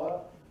Mauna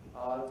Loa,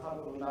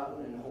 top of a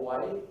mountain in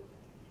Hawaii.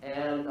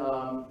 And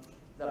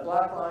the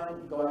black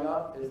line going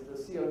up is the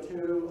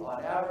CO2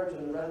 on average,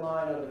 and the red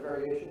line are the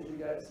variations you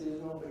get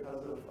seasonal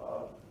because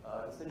of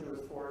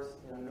deciduous forests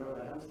in the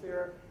northern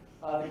hemisphere.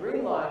 The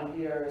green line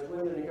here is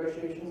when the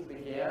negotiations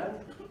began.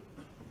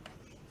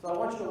 So I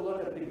want you to look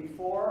at the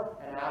before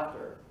and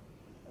after,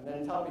 and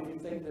then tell me if you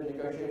think the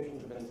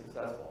negotiations have been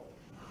successful.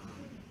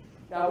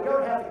 Now, we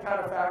don't have the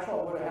counterfactual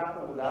of what would have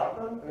happened without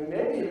them. I mean,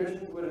 maybe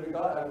emissions would have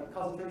gone,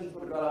 concentrations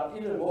would have gone up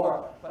even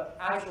more, but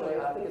actually,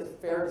 I think it's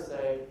fair to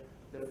say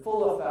the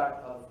full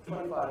effect of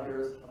 25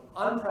 years of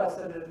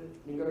unprecedented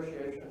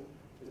negotiation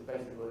is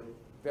basically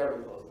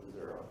very close to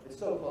zero. It's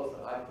so close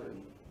that I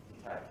couldn't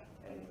detect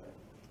anything.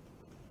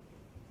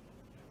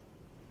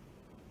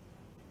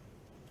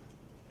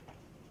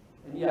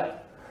 And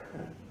yet,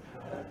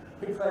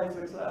 we claim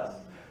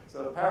success.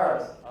 So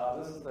Paris,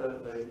 this is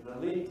the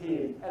lead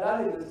team, and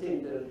I think this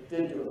team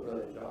did do a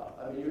brilliant job.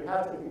 I mean, you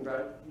have to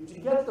congratulate. You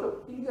get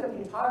the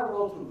entire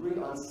world to agree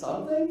on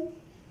something.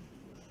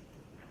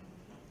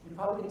 You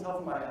probably can tell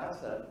from my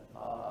accent.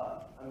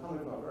 I'm coming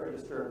from a very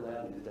disturbed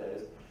land these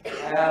days,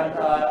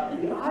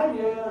 and the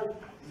idea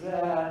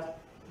that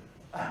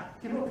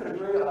people could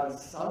agree on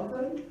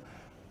something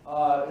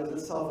is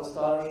itself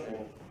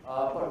astonishing.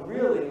 But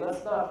really,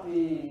 let's not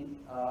be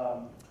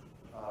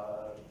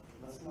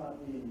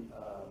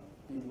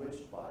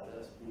bewitched by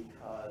this,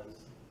 because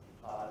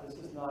this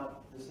is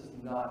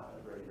not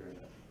a great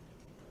agreement.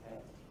 Okay?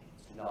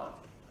 It's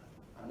not.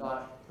 I'm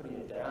not putting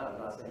it down. I'm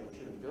not saying we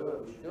shouldn't do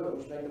it. We should do it.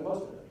 We should make the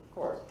most of it, of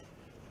course.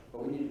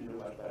 But we need to do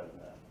much better than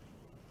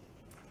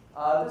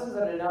that. This is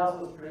an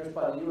analysis produced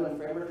by the UN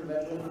Framework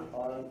Convention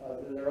on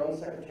their own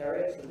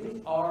secretariat. So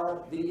these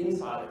are the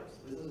insiders.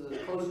 This is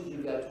as close as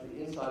you get to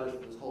the insiders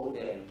of this whole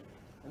game.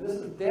 And this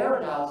is their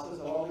analysis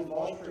of all these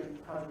voluntary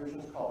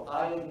contributions called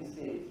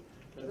INDCs.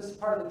 So this is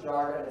part of the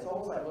jargon. It's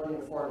almost like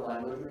learning a foreign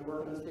language when you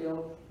work in this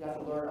field. You have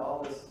to learn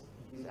all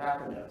these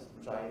acronyms,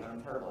 which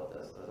I'm terrible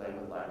at this, as I am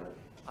with language.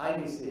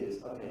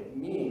 INDCs, okay,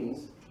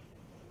 means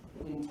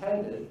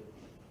intended.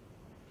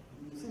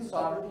 You see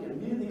sovereignty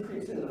immediately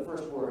creeps into the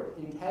first word.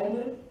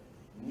 Intended,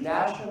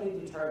 nationally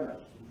determined.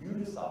 So you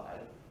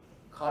decide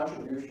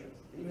contributions.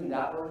 Even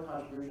that word,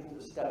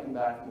 contributions, is stepping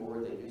back from a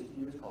word they used to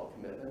use called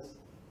commitments.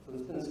 So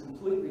there's been this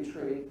complete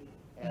retreat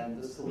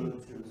and this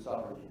salute to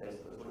sovereignty,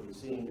 basically, is what you're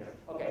seeing here.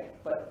 Okay,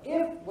 but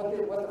if what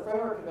the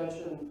Framework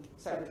Convention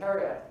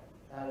Secretariat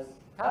has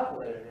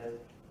calculated is,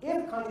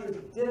 if countries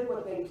did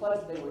what they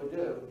pledged they would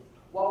do,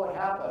 what would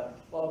happen?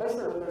 Well,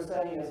 basically what they're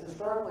saying is,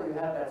 historically you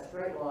had that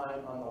straight line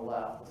on the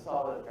left, the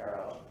solid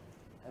arrow,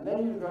 and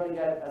then you're going to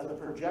get, as a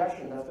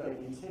projection that's going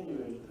to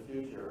continue into the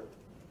future,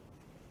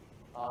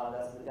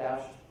 that's the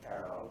dashed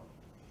arrow.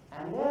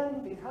 And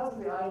then, because of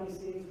the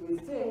INDCs, we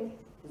think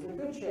there's a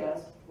good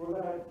chance we're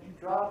going to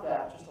drop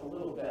that just a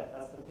little bit.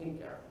 That's the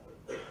pink arrow.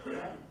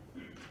 Okay?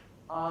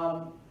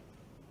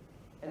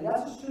 And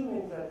that's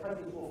assuming that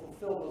countries will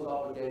fulfill those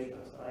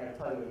obligations. And I'm going to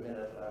tell you in a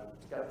minute that I'm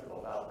skeptical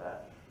about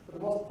that. But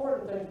the most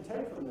important thing to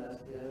take from this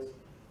is,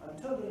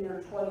 until the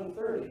year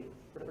 2030,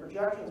 the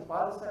projections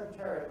by the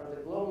Secretariat are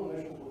that global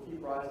emissions will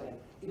keep rising.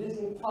 It is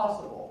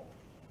impossible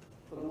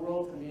for the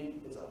world to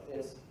meet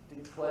its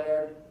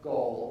declared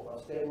goal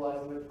of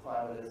stabilizing the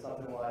climate at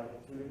something like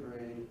a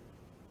 2-degree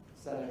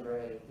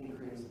centigrade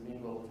increase in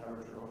mean global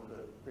temperature over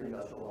the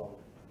pre-industrial level.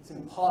 It's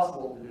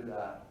impossible to do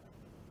that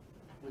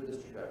with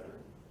this trajectory.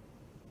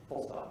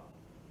 Full stop.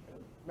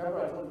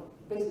 Remember I told you,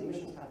 basic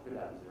emissions have to go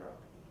down to zero.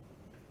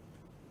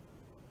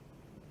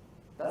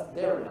 That's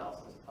their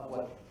analysis of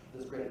what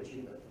this great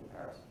achievement in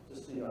Paris,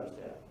 just so you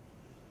understand.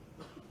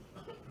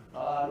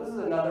 This is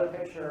another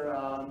picture.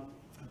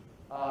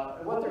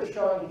 What they're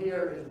showing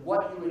here is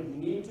what you would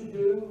need to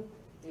do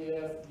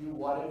if you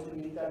wanted to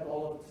meet that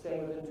goal of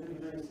staying within 2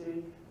 degrees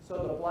C. So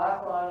the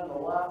black line on the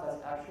left,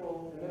 that's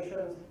actual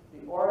emissions.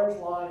 The orange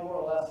line, more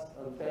or less,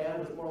 the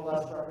band is more or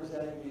less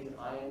representing these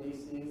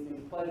INDCs,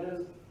 these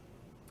pledges.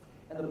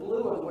 And the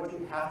blue is what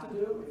you have to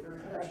do if you're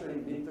going to actually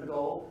meet the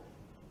goal.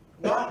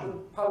 Not the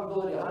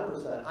probability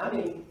 100%. I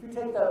mean, if you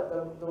take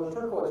the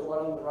turquoise one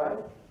on the right,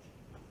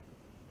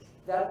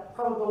 that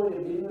probability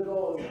of meeting the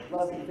goal is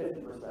less than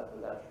 50% with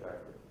that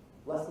trajectory.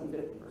 Less than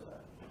 50%.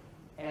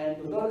 And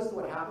you'll notice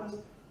what happens.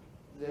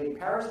 The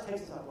Paris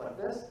takes us up like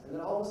this, and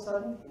then all of a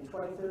sudden, in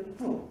 2030,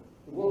 boom,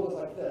 the world goes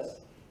like this.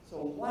 So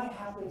what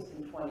happens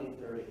in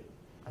 2030?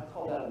 I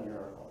call that a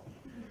miracle.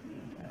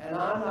 And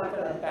I'm not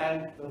going to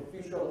bank the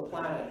future of the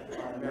planet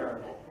on a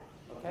miracle.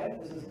 Okay?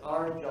 This is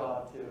our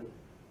job to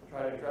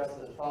try to address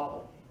this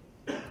problem.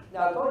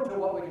 Now, going to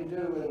what we can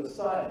do in the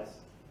science,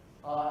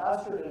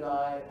 Astrid and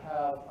I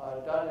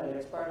have done an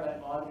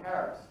experiment on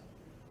Paris.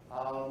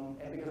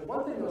 And because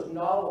one thing that was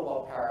novel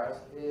about Paris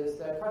is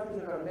that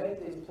countries are going to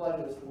make these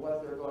pledges for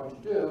what they're going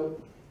to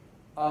do,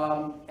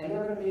 and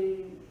they're going to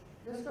be,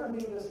 there's going to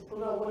be this, we're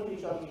going to look at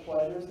each other's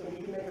pledges, and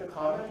we can make a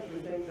comment if we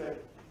think that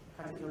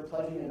countries are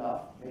pledging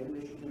enough, maybe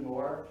they should do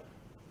more.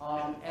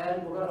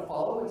 And we're going to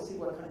follow and see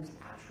what countries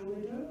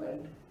actually do,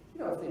 and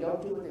if they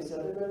don't do what they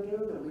said they're going to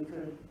do, then we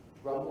could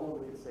grumble,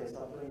 we could say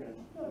something, and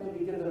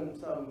maybe give them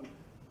some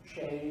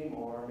shame,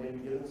 or maybe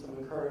give them some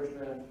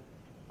encouragement.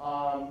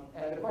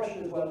 And the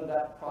question is whether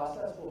that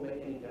process will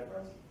make any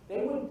difference.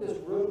 They went this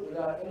route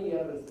without any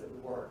evidence that it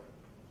would work.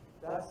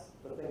 That's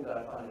the thing that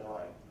I find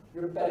annoying.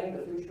 You're betting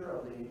the future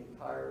of the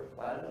entire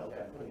planet,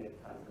 okay, I'm putting it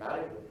kind of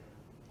dramatically,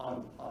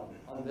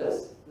 on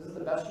this. This is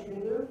the best you can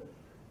do.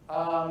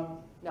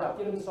 Now,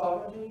 given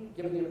sovereignty,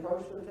 given the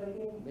approach they're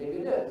taking, maybe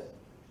it is.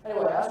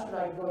 Anyway, Astrid and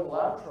I can go to the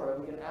laboratory,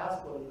 we can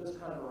ask whether this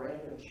kind of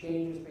arrangement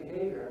changes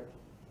behavior.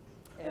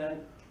 And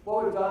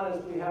what we've done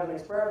is we have an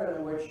experiment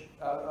in which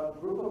a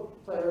group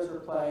of players are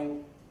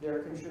playing, they're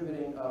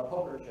contributing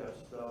poker chips.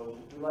 So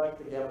we like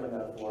the gambling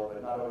metaphor,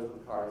 but not always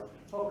with cards.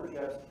 Poker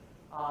chips.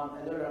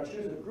 And they're going to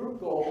choose a group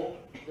goal.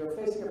 They're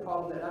facing a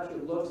problem that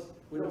actually looks,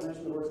 we don't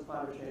mention the words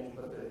climate change,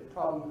 but the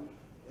problem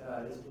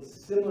is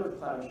similar to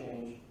climate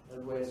change in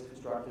the way it's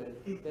constructed.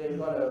 They're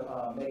going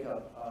to make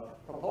a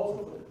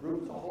proposal for the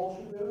group as a whole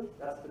should do.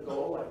 That's the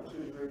goal, like a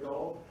 2-degree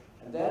goal.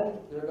 And then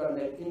they're going to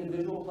make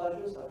individual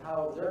pledges of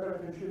how they're going to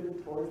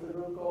contribute towards the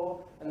group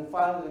goal. And then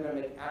finally, they're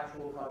going to make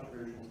actual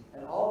contributions.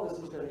 And all of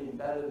this is going to be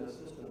embedded in a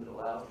system that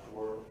allows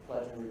for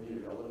pledge and review.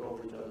 They'll look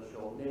over each other's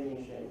shoulder, naming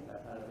and shaming,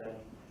 that kind of thing.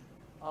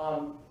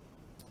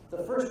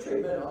 The first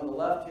treatment on the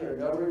left here,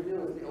 no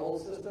review, is the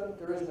old system.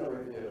 There is no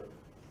review.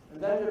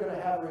 And then you're going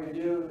to have a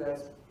review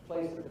that's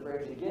placed at the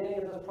very beginning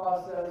of this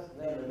process,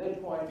 then the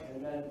midpoint,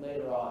 and then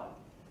later on.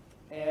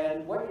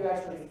 And what you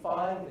actually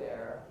find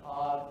there,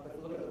 if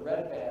you look at the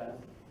red band,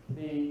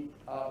 the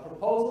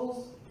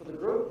proposals for the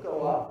group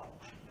go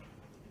up,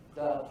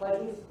 the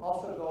pledges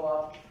also go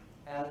up,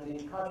 and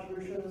the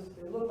contributions,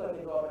 they look like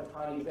they go up a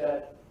tiny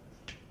bit.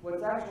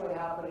 What's actually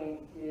happening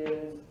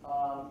is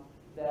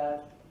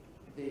that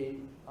the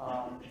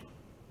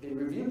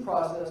review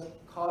process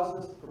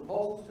causes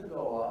proposals to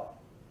go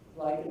up,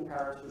 like in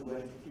Paris, we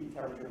went to keep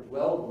temperature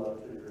well below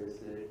 2 degrees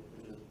C,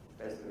 which is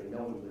basically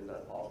no one believes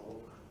that's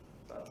possible.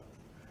 So,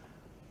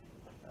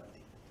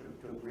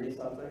 to agree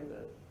something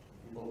that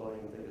people don't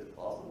even think is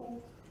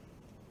possible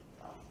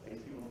makes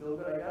people feel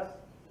good, I guess.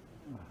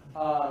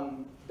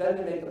 Then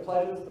they make the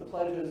pledges. The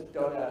pledges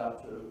don't add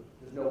up to,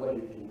 there's no way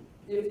you can,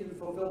 if you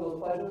fulfill those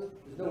pledges,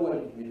 there's no way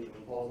you can meet the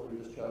proposal we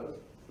just chose.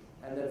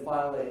 And then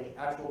finally,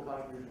 actual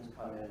contributions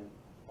come in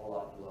a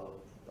lot below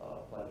the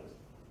pledges.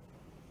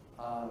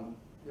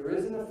 There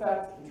is an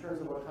effect in terms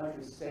of what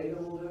countries say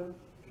they will do,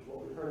 which is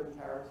what we heard in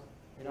Paris.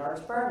 In our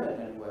experiment,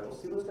 anyway, we'll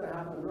see what's going to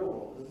happen in the real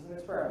world. This is an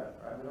experiment,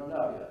 right? We don't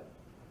know yet.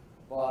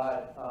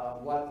 But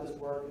what this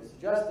work is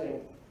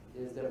suggesting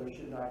is that we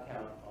should not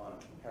count on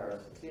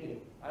Paris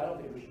succeeding. I don't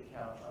think we should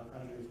count on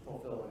countries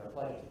fulfilling their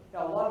pledges.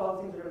 Now, a lot of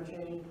other things are going to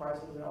change,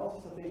 prices, and all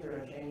sorts of things are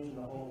going to change in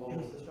the whole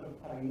global system,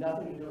 having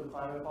nothing to do with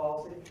climate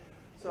policy.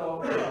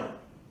 So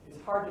it's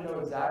hard to know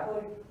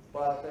exactly,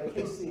 but the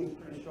case seems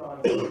pretty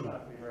strong. It's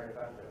not going to be very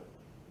effective.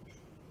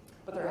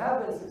 But there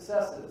have been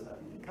successes. I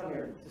mean, you come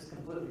here just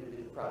completely to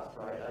be depressed,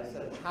 right? I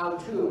said how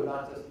to,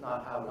 not just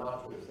not how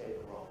not to save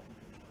the world.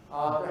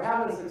 There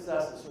have been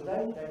successes. So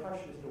then the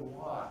question is,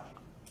 why?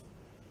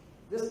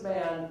 This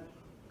man,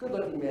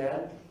 good-looking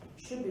man,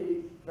 should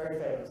be very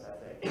famous, I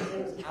think. His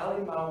name is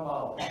Ali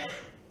Mau.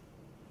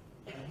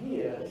 And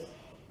he is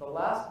the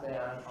last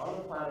man on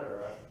the planet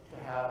Earth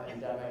to have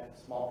endemic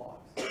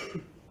smallpox.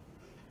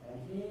 And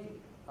he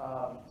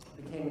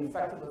became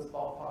infected with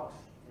smallpox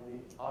in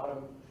the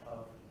autumn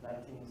of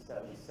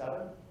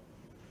 1977.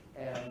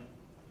 And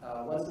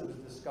once it was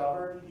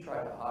discovered, he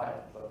tried to hide,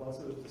 but once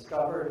it was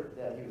discovered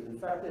that he was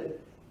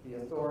infected, the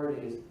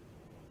authorities,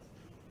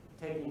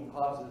 taking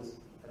Hobbes's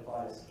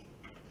advice,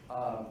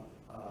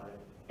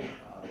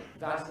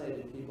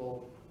 vaccinated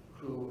people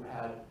who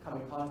had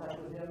come in contact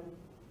with him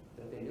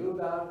that they knew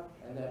about,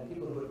 and then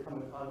people who had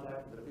come in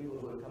contact with the people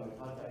who had come in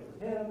contact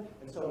with him,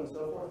 and so on and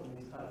so forth in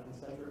these kind of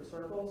concentric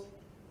circles.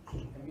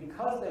 And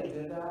because they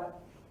did that,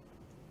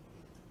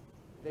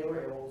 they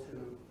were able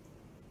to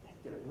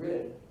get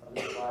rid of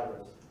this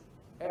virus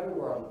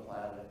everywhere on the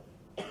planet,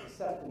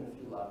 except in a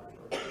few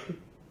laboratories.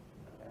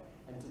 Okay?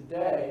 And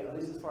today, at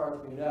least as far as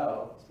we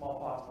know,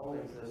 smallpox only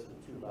exists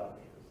in 2 laboratories.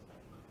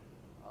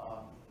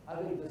 I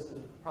think this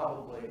is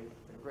probably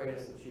the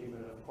greatest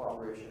achievement of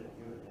cooperation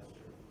in human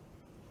history.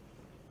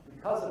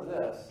 Because of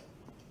this,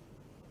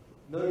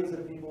 millions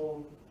of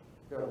people,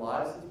 their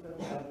lives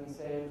have been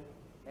saved,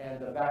 and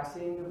the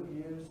vaccine that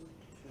we used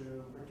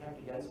to protect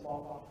against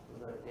smallpox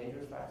was a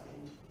dangerous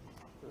vaccine.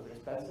 It was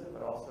expensive,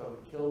 but also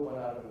killed 1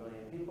 out of 1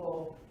 million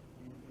people.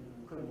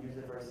 You couldn't use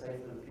it very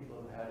safely with people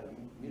who had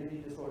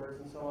immunity disorders.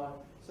 and so on.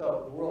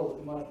 So the world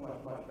is much, much,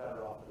 much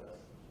better off for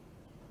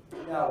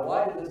this. Now,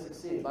 why did this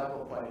succeed?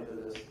 Michael pointed to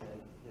this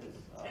in his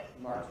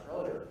remarks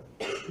earlier.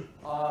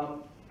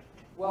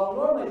 Well,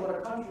 normally what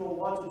a country will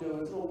want to do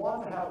is it will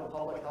want to have a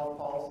public health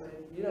policy.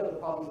 You know the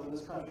problems in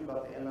this country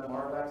about the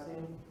MMR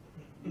vaccine.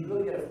 You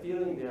really get a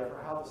feeling there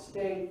for how the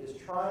state is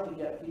trying to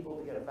get people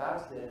to get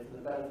vaccinated for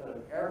the benefit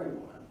of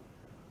everyone.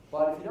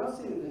 But if you don't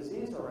see the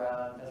disease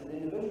around, as an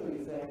individual,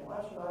 you think,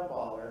 why should I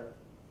bother?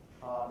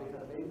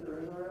 Because maybe there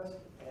is a risk,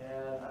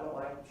 and I don't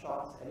like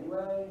shots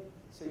anyway.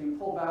 So you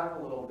pull back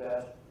a little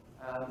bit,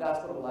 and that's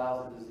what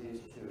allows the disease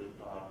to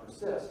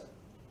persist.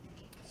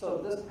 So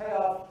this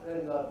payoff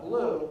in the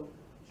blue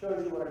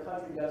shows you what a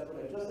country gets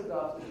when it just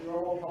adopts its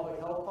normal public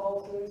health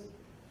policies.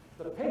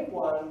 The pink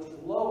one, which is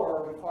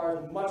lower,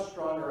 requires much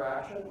stronger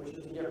action, which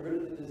is to get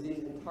rid of the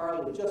disease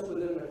entirely just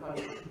within the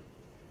country.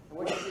 And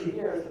what you see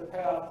here is the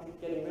payoff to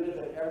getting rid of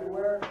it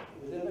everywhere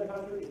within the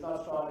country is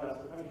not strong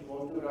enough, so countries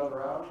won't do it all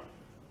around.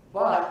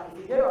 But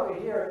if you get over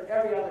here,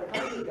 every other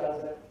country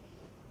does it,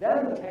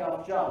 then the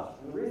payoff jumps.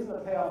 And the reason the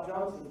payoff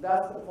jumps is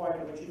that's the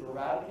point at which you've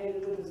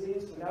eradicated the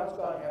disease, so now it's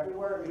gone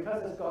everywhere.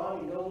 Because it's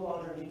gone, you no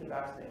longer need to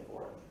vaccinate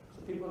for it.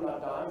 So people are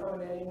not dying from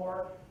it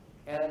anymore,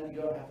 and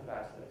you don't have to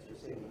vaccinate. So you're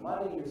saving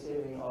money, you're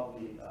saving all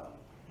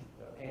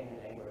the pain and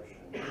anguish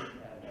and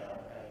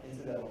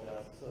incidental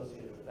deaths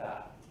associated with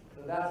that.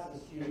 So that's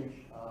this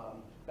huge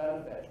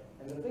benefit.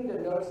 And the thing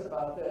to notice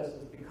about this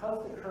is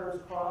because the curves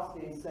cross,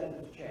 the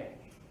incentives change.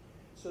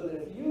 So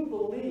that if you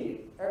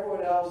believe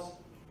everyone else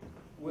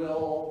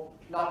will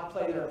not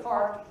play their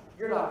part,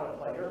 you're not going to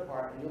play your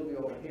part, and you'll be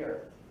over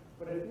here.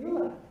 But if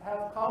you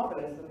have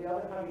confidence that the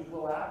other countries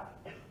will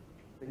act,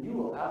 then you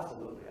will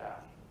absolutely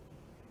act.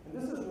 And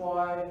this is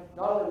why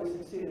not only we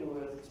succeeded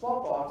with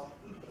smallpox,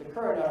 but the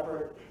current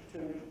effort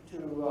to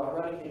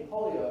eradicate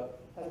polio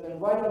has been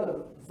right on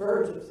the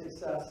verge of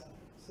success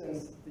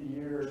since the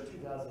year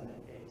 2008.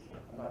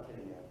 I'm not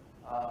kidding you.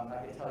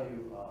 I can tell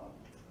you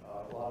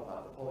a lot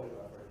about the polio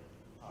effort.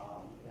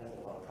 It has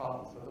a lot of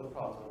problems, but those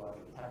problems are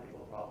largely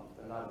technical problems.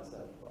 They're not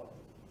incentive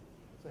problems.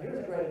 So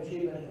here's a great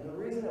achievement, and the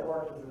reason it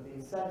worked is that the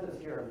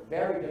incentives here are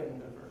very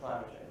different than for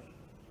climate change.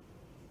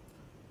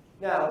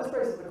 Now, this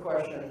raises the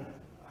question,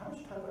 how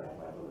much time do I have?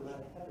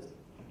 I have this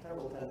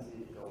terrible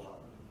tendency to go on.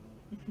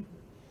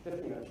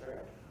 15 minutes,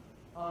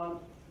 right?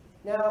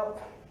 Now,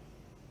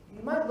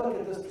 you might look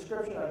at this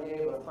description I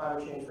gave of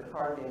climate change, the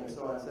card game, and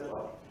so on, and say,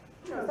 well,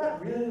 you know, is that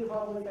really the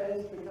problem we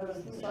face?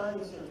 Because the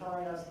scientists are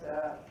telling us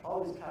that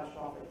all these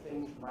catastrophic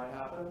things might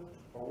happen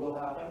or will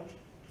happen.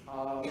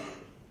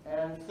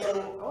 And so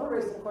I want to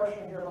raise the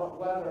question here about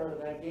whether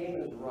that game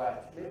is right.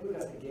 Maybe we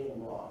got the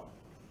game wrong.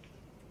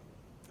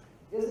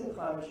 Isn't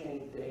climate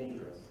change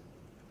dangerous?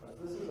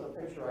 This is a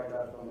picture I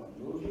got from a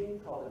movie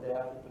called The Day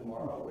After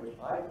Tomorrow, which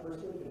I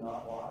personally did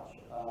not watch.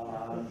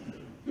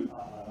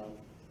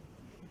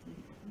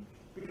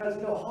 Because,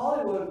 you know,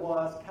 Hollywood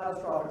wants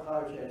catastrophic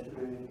climate change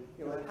to be,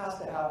 you know, it has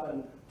to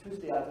happen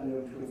Tuesday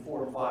afternoon between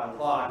 4 and 5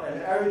 o'clock.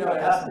 And every night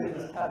it has to be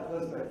this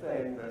cataclysmic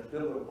thing that's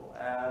biblical.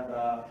 And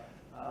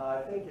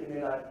I think it may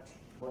not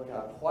work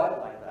out quite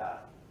like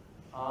that.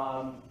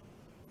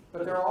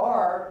 But there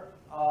are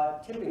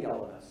tipping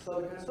elements.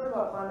 So the concern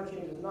about climate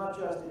change is not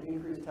just an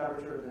increased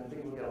temperature and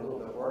things will get a little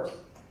bit worse.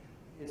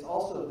 It's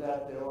also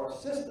that there are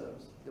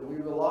systems that we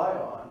rely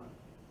on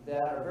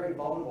that are very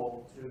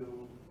vulnerable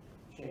to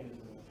changes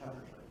in the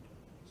temperature.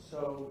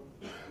 So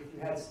if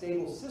you had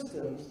stable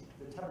systems,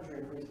 the temperature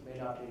increase may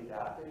not be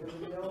that big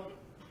of a deal.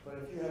 But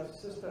if you have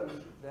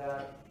systems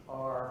that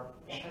are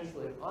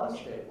potentially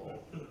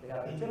unstable, they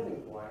have a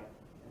tipping point,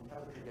 and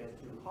temperature gets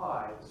too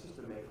high, the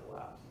system may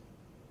collapse.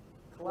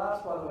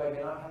 Collapse, by the way,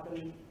 may not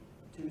happen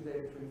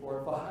Tuesday between 4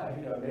 and 5.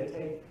 You know, it may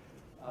take,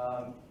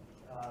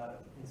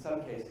 in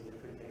some cases,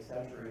 it could take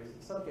centuries.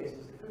 In some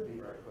cases, it could be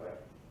very quick.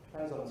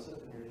 Depends on the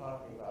system you're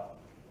talking about.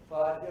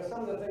 But you know,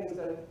 some of the things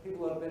that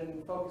people have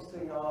been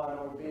focusing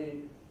on would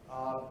be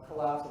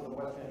collapse of the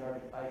Western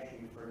Antarctic ice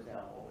sheet, for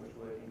example, which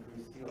would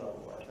increase sea level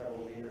by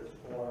several meters,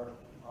 or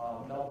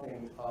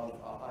melting of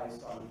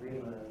ice on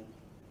Greenland,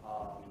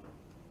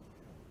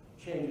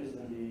 changes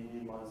in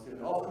the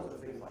monsoon, all sorts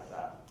of things like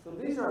that. So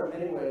these are in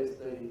many ways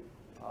the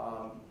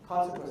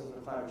consequences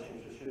of climate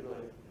change that should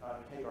really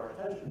take our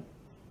attention.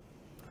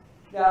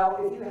 Now,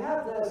 if you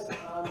have this,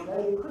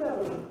 then you could have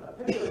a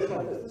picture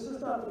like this. This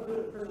is not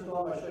the crystal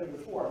ball I showed you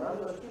before.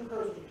 Remember, those two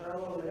curves are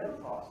parallel, they never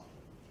cross.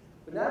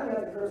 But now you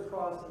have the curves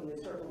cross, and they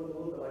start to look a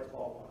little bit like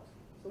smallpox.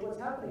 So what's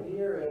happening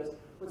here is,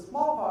 with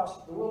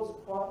smallpox, the world's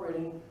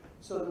cooperating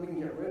so that we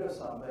can get rid of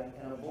something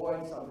and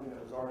avoid something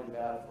that was already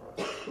bad for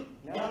us.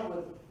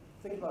 Now,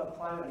 think about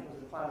climate in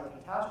terms of climate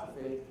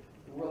catastrophe,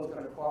 the world's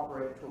going to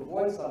cooperate to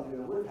avoid something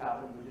that would have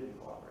happened if we didn't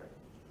cooperate.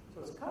 So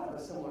it's kind of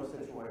a similar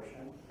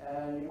situation,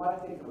 and you might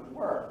think it would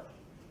work.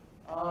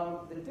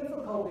 The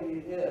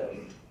difficulty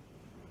is,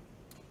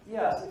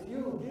 yes, if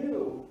you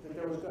knew that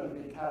there was going to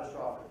be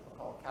catastrophic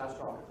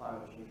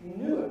climate change, you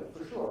knew it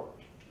for sure,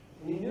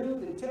 and you knew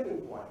the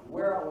tipping point,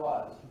 where it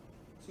was,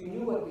 so you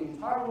knew what the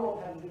entire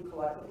world had to do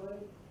collectively,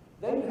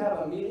 then you have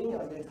a meeting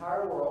of the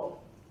entire world,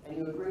 and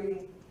you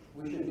agree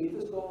we should meet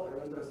this goal,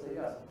 everyone's going to say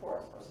yes, of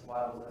course, our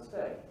survival is at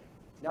stake.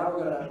 Now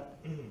we're going to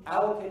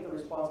allocate the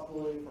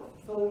responsibility for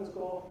fulfilling this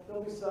goal.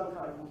 There'll be some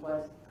kind of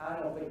complaints. I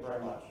don't think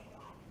very much.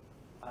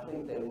 I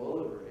think they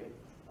will agree.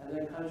 And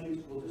then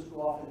countries will just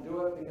go off and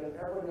do it because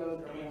everyone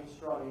knows everyone has a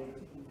strong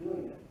interest in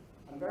doing it.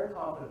 I'm very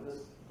confident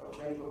this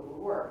arrangement will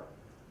work.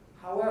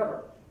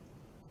 However,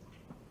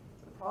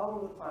 the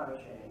problem with climate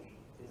change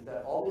is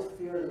that all these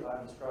fears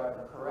I've described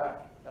are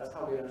correct. That's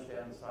how we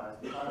understand the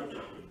science of climate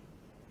change.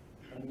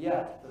 And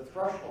yet, the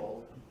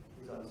threshold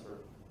is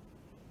uncertain.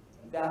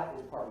 And that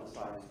is part of the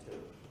science, too.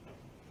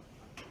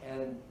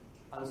 And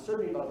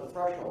uncertainty about the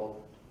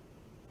threshold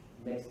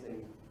makes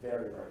things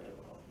very, very difficult.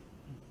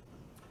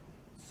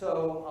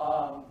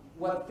 So,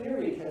 what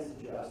theory can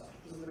suggest,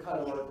 this is the kind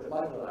of work that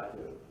Michael and I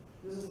do.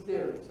 This is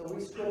theory. So we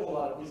scribble a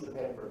lot of pieces of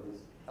paper,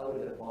 these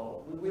elegant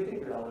models. We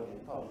think they're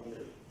elegant, probably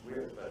they're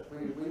weird, but we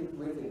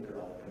think they're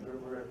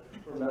elegant.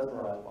 We're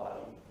mesmerized by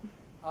them.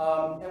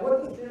 And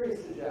what the theory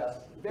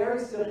suggests,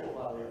 very simple,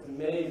 by the way, it's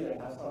amazing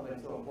how something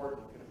so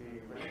important could be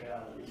written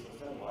down and be so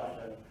simple, I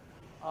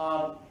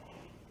think.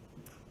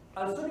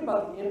 Uncertainty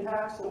about the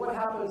impact, so what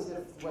happens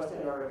if West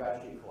Antarctica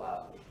actually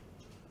collapses?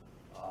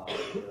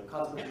 The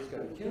consequences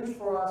going to be huge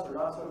for us or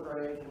not so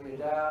great? Can we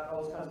adapt?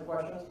 All those kinds of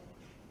questions.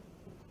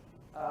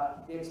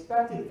 The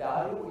expected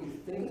value, what you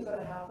think is going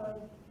to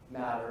happen,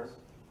 matters,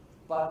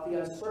 but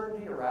the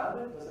uncertainty around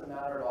it doesn't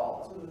matter at all.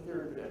 That's what the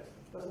theory predicts.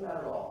 It doesn't matter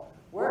at all.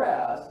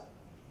 Whereas,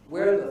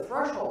 where the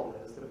threshold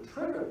is that would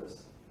trigger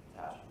this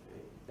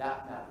catastrophe,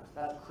 that matters.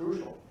 That's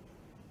crucial.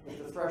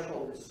 If the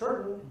threshold is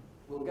certain,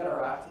 we'll get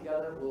our act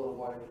together, we'll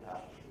avoid a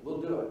catastrophe.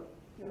 We'll do it.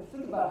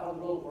 Think about how the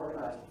world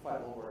organized to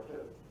fight World War II.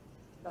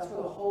 That's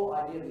where the whole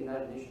idea of the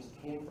United Nations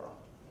came from.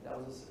 And that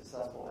was a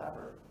successful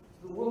effort.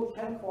 So the world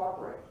can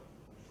cooperate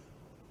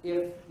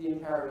if the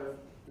imperative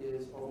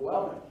is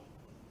overwhelming.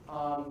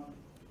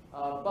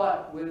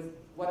 But with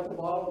what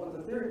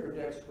the theory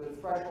predicts with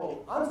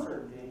threshold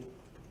uncertainty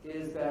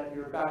is that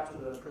you're back to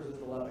the prisoner's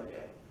dilemma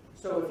game.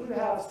 So if you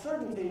have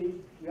certainty,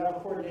 you have a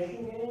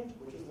coordination game,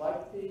 which is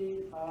like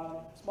the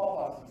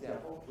smallpox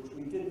example, which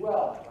we did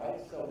well, right?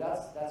 So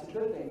that's a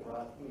good thing for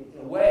us.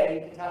 In a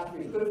way,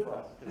 catastrophe is good for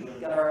us because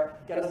it'll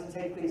get us to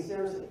take things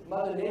seriously.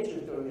 Mother Nature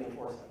is doing the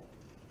enforcing.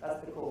 That's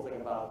the cool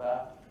thing about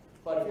that.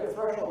 But if you have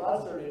threshold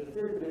uncertainty, the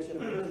theory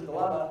prediction is a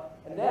dilemma,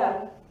 and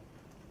then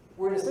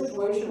we're in a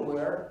situation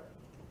where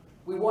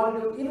we want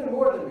to do even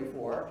more than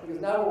before, because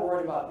now we're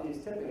worried about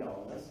these tipping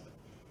elements,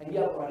 and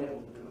yet we're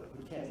unable to do it.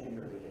 We can't change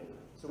our behavior.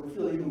 So we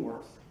feel even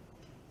worse.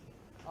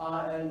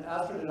 And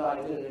Astrid and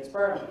I did an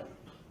experiment.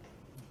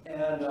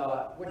 And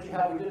what you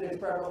have, we did an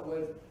experiment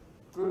with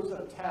groups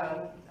of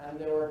 10, and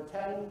there were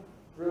 10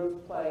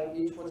 groups playing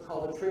each what's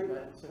called a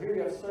treatment. So here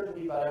you have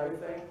certainty about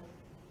everything.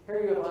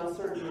 Here you have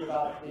uncertainty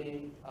about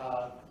the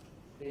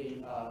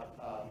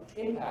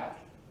impact,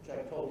 which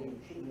I told you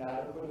shouldn't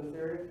matter according to the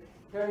theory.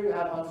 Here you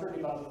have uncertainty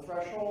about the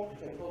threshold,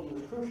 which I told you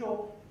was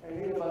crucial. And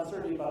here you have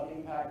uncertainty about the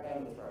impact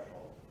and the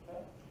threshold.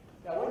 Okay?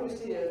 Now what you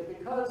see is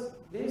because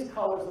these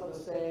colors are the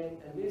same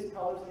and these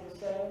colors are the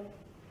same,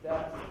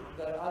 that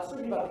the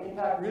uncertainty about the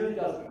impact really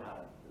doesn't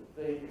matter.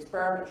 The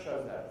experiment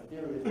shows that. The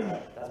theory is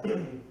right. That's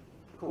pretty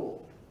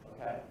cool.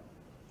 Okay?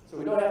 So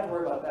we don't have to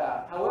worry about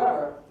that.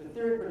 However, the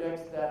theory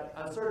predicts that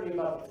uncertainty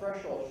about the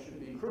threshold should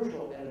be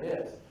crucial, and it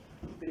is.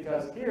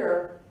 Because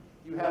here,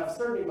 you have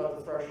certainty about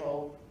the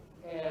threshold,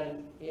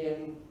 and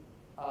in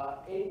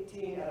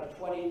 18 out of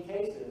 20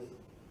 cases,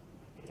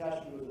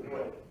 catastrophe was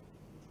avoided.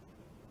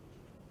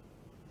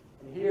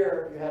 And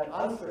here, you had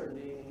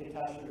uncertainty, and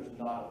catastrophe was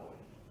not avoided.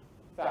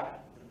 In fact,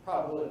 the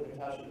probability of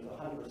catastrophe is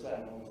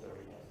 100% in almost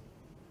every case.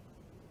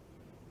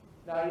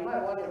 Now, you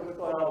might wonder what's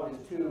going on with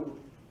these two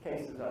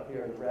cases up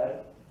here in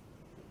red.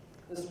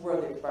 This is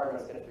where the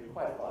experiments get to be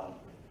quite fun.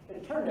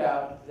 It turned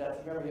out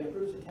that, remember, you had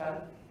groups of 10.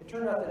 It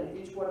turned out that in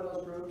each one of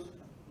those groups,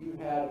 you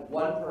had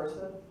one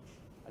person.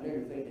 I know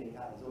you're thinking,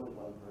 God, there's only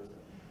one person.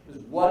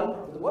 There's one.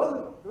 There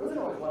wasn't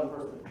always one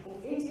person.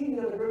 In 18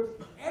 of the other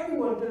groups,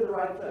 everyone did the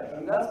right thing. I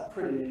mean, that's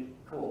pretty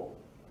cool,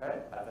 okay?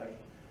 I think.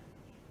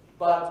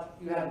 But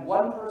you had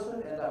one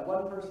person, and that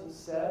one person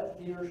said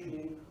he or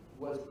she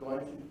was going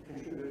to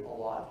contribute a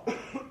lot, and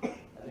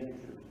they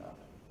contributed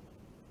nothing.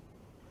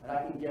 And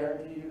I can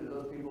guarantee you that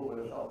those people would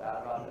have felt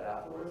bad about it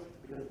afterwards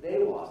because they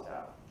lost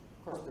out.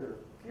 Of course, their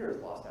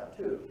peers lost out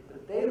too,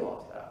 but they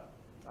lost out.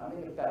 I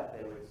make a bet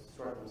they would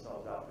sort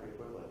themselves out pretty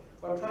quickly.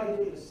 What I'm trying to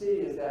get you to see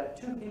is that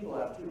 2 people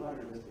have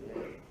 200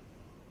 misbehaved.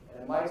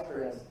 And in my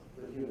experience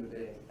with human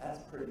beings, that's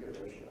a pretty good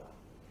ratio.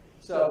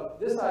 So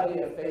this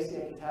idea of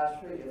facing a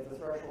catastrophe, if the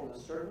threshold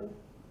is certain,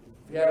 is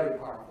very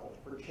powerful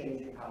for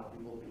changing how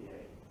people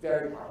behave.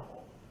 Very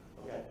powerful.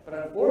 Okay? But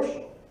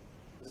unfortunately,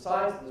 the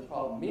science of this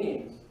problem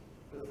means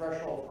the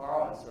thresholds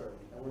are uncertain,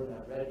 and we're in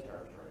that red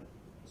territory.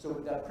 So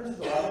with that prisoner's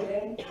dilemma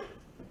game,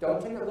 don't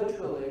take it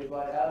literally,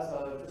 but as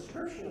a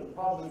description of the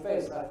problem we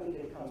face, I think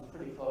it comes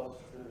pretty close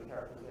to the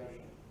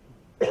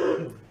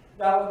characterization.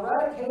 Now,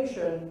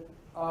 eradication,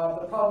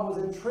 the problem was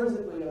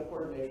intrinsically a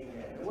coordination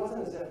game. It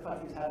wasn't as if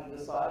countries had to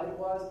decide it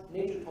was.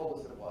 Nature told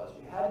us it was.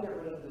 You had to get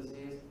rid of the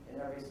disease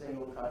in every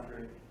single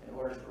country in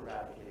order to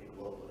eradicate it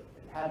globally.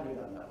 It had to be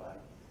done that way.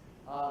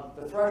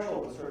 The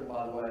threshold was certain,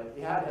 by the way.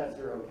 You had to have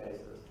 0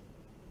 cases.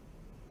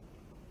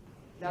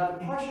 Now,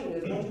 the question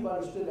is, once you've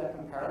understood that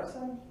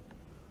comparison,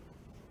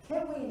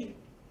 can we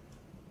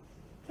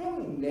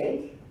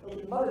make,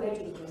 Mother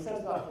Nature is in a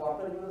sense not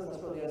cooperating with us,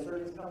 that's where the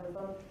uncertainty is coming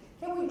from.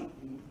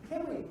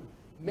 Can we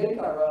make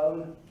our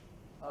own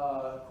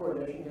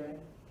coordination hearing?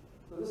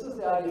 So this is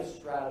the idea of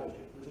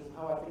strategy, which is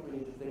how I think we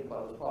need to think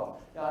about this problem.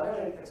 Now, I'm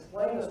going to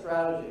explain the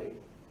strategy.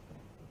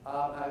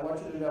 I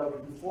want you to know,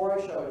 before I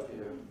show it to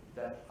you,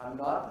 that I'm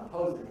not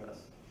proposing this.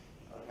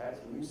 Okay,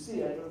 so when you see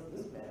it,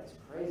 this man is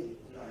crazy.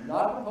 I'm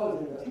not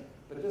proposing this,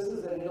 but this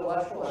is an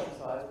intellectual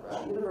exercise. We're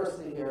at the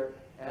university here,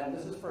 and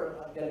this is for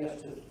getting us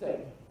to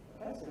think.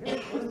 Okay, so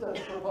here's the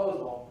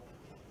proposal.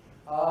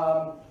 I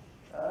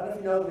don't know if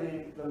you know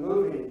the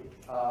movie,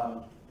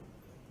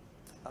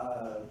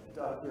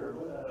 Dr.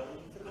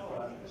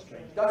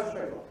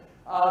 Strangelove.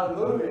 The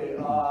movie,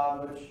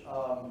 which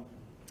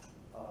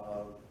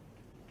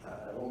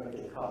I won't make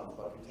any comments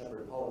about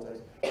contemporary politics.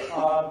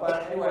 But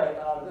anyway,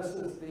 this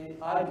is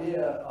the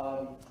idea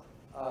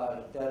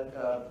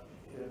that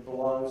it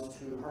belongs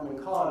to Herman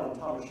Kahn and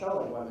Thomas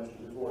Schelling, who I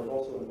mentioned before, is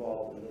also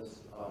involved in this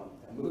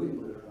movie,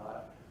 believe it or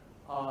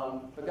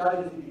not. The guy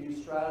is to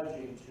use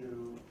strategy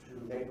to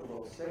make the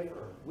world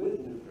safer with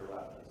nuclear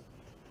weapons.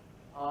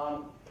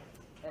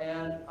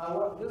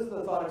 This is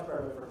the thought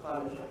experiment for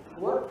climate change.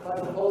 What my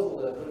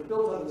proposal is, it's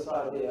built on this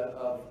idea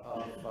of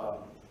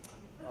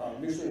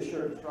mutually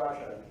assured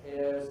destruction,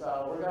 is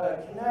we're going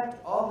to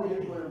connect all the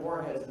nuclear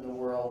warheads in the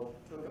world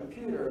to a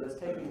computer that's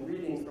taking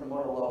readings from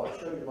Mauna Loa. I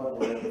showed you Mauna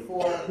Loa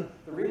before.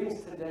 The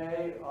readings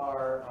today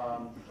are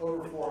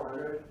over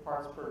 400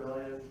 parts per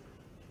million.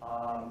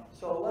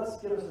 So let's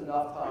give us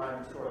enough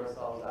time to sort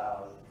ourselves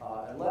out.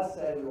 And let's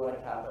say we want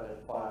to cap it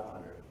at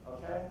 500,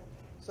 okay?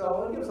 So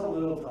it'll give us a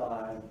little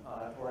time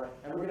for it.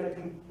 And we're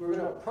going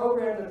to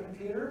program the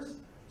computers.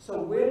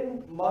 So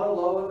when Mauna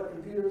Loa, the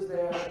computer's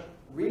there,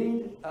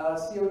 read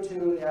CO2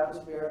 in the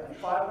atmosphere at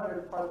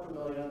 500 parts per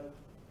million,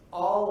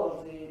 all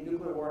of the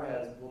nuclear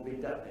warheads will be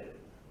detonated.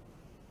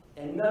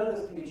 And none of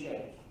this can be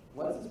changed.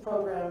 Once it's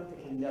programmed,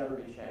 it can never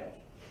be changed.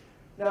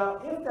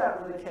 Now, if that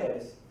were the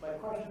case, my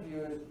question to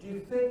you is, do you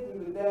think we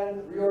would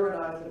then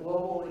reorganize the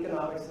global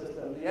economic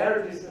system, the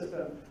energy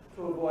system,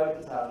 to avoid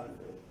catastrophe?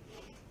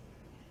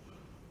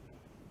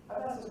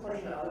 I've asked this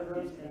question to other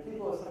groups, and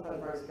people are sometimes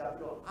very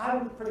skeptical.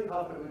 I'm pretty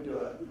confident we'd do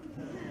it.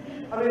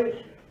 I mean,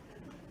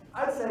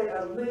 I'd say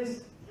at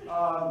least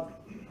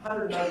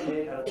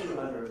 198 out of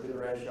 200 would be the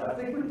ratio. I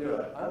think we'd do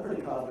it. I'm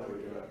pretty confident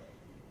we'd do it.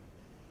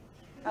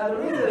 And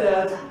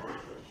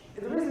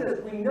the reason is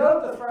we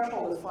know the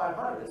threshold is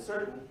 500, it's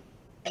certain,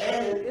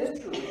 and it is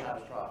truly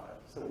catastrophic.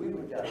 So we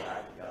would get it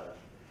back together.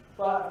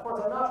 But of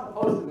course, I'm not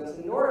proposing this,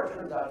 and nor it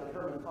turns out that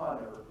Herman Kahn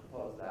never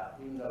proposed that,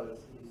 even though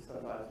he's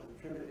sometimes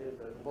attributed,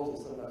 the proposal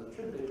is sometimes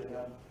attributed to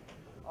him.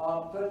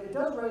 But it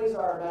does raise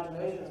our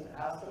imaginations to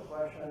ask the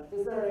question,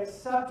 is there an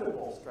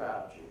acceptable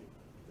strategy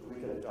that we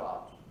could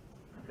adopt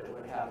that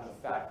would have an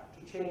effect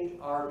to change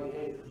our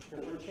behavior?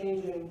 Because we're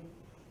changing,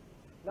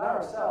 not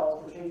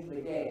ourselves, we're changing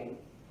the game,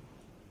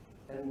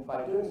 and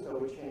by doing so,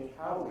 we change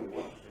how we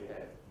want to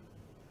behave.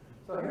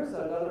 So here's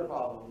another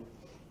problem,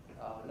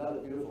 another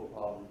beautiful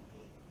problem.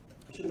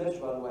 I should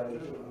mention, by the way,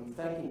 I'm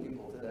thanking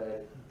people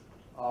today.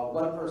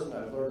 One person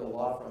I've learned a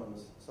lot from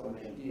is someone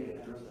named D.A.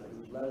 Henderson,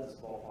 who led the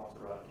smallpox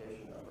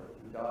eradication effort,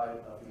 who died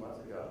a few months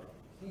ago.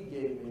 He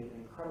gave me an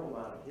incredible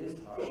amount of his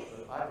time so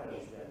that I could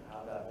understand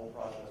how that whole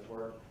process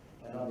worked.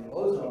 And on the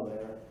ozone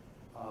layer,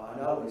 I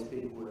not only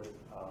speak with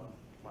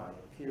my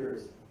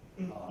peers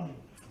in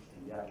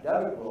the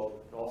academic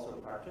world, but also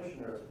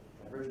practitioners,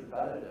 and Richard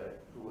Benedict,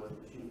 who was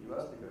the chief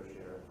U.S.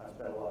 negotiator. I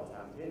spent a lot of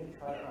time with him to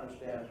try to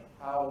understand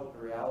how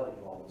the reality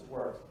of all this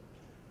works.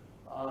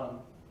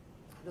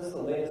 This is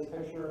the latest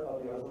picture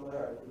of the ozone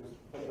layer. It was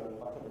taken on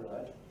October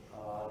 9th.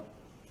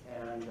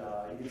 And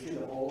you can see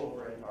the hole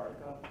over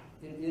Antarctica.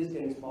 It is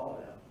getting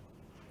smaller now.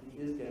 It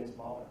is getting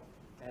smaller.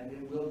 And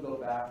it will go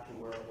back to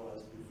where it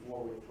was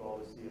before we threw all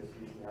the CO2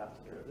 in the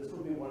atmosphere. This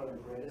will be one of the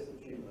greatest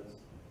achievements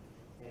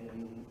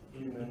in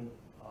human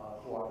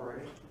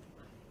cooperation.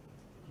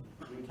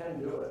 We can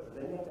do it, but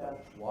then you have to ask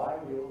why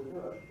we able to do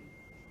it.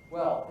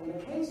 Well, in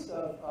the case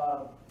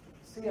of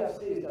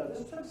CFCs, now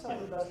this took some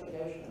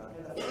investigation.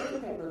 Okay, the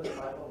first paper that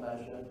Michael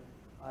mentioned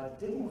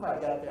didn't quite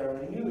get there,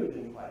 and I knew it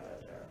didn't quite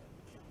get there.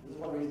 This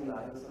is one reason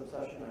I have this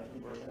obsession. I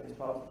keep working on these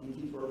problems. He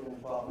keeps working on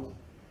these problems.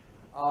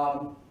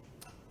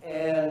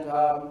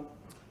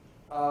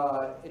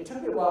 It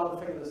took me a while to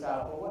figure this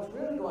out, but what's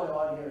really going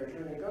on here is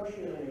you're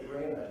negotiating an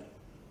agreement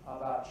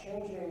about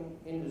changing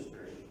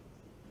industry,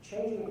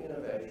 changing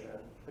innovation,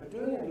 but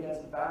doing it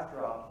against the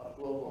backdrop of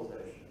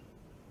globalization.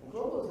 And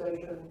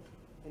globalization,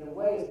 in a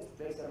way,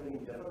 makes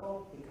everything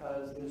difficult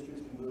because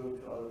industries can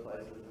move to other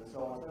places and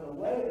so on. So in a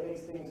way, it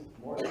makes things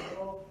more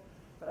difficult,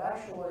 but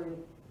actually,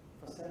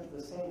 for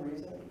the same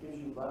reason, it gives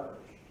you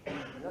leverage.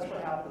 And that's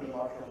what happened in the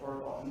Marshall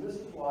Protocol. And this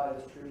is why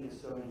this treaty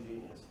is so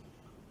ingenious.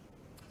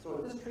 So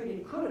what this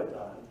treaty could have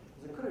done is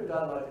Because it could have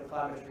done like the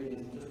climate treaties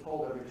and just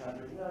told every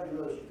country, no, you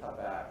really should cut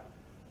back,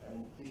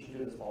 and you should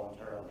do this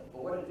voluntarily.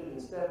 But what it did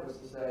instead was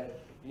to say,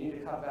 you need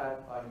to cut back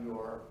on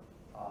your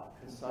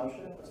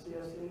consumption of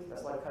CFCs.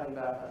 That's like cutting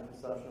back on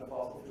consumption of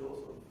fossil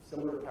fuels, so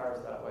similar to Paris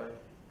that way.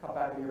 Cut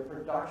back on your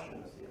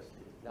production of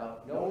CFCs. Now,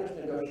 no one is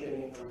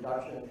negotiating a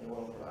reduction in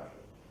oil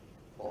production.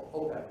 Well,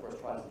 OPEC, of course,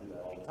 tries to do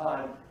that all the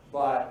time,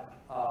 but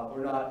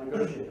we're not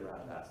negotiating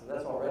around that. So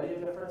that's already a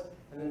difference.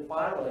 And then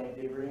finally,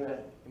 the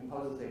agreement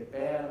imposes a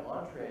ban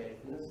on trade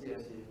in the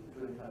CFCs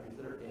between the countries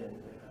that are in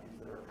and the countries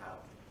that are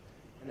out.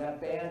 And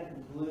that ban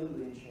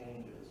completely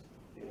changes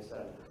the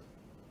incentives.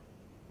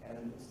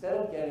 And instead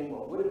of getting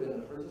what would have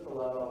been the first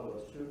dilemma with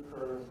those two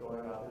curves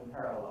going up in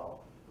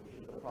parallel, which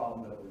is the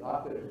problem that we're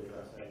not good at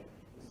addressing,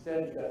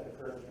 instead you got the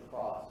curves to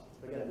cross.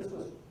 So again, this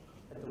was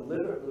a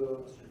deliberate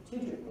move, a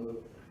strategic move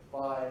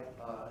by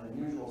an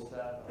unusual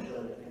set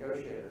of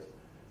negotiators.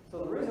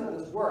 So the reason that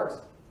this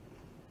works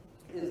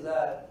is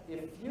that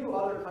if few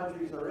other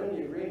countries are in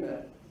the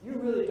agreement, you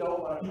really don't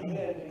want to come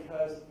in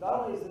because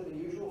not only is it the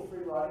usual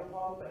free riding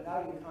problem, but now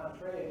you can't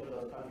trade with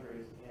those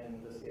countries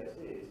in the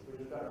CFCs,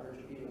 which is going to hurt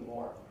you even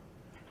more.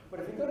 But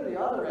if you go to the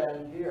other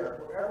end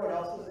here, where everyone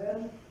else is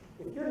in,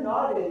 if you're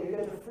not in, you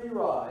get to free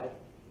ride,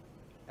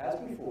 as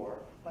before,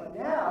 but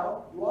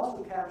now you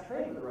also can't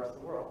trade with the rest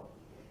of the world.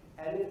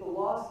 And if the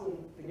loss in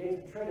the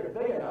gains of trade are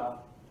big enough,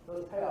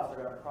 those payoffs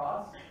are going to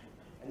cross,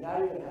 and now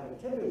you're going to have a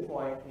tipping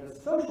point in a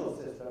social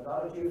system,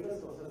 not a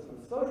geophysical system,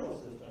 a social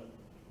system.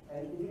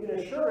 And if you can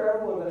assure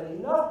everyone that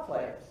enough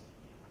players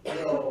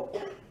will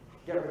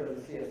get rid of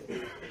the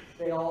CFCs,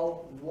 they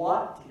all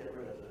want to get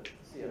rid of the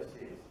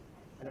CFCs.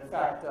 And in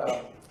fact,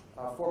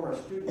 a former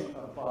student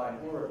of mine,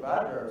 Ulrich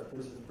Wagner,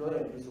 who's this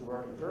brilliant piece of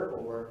work,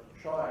 empirical work,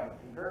 showing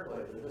empirically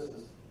that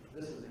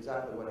this is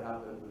exactly what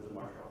happened with the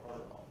Montreal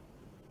Protocol.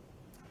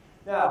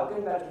 Now,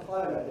 getting back to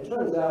climate, it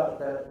turns out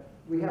that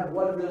we have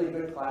one really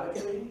good climate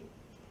treaty,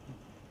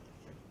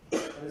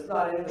 and it's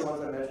not any of the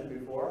ones I mentioned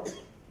before. It's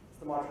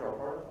the Montreal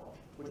Protocol,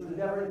 which was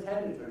never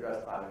intended to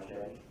address climate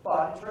change.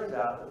 But it turns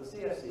out that the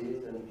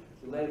CFCs and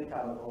related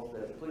chemicals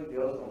that deplete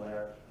the ozone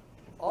layer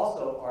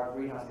also are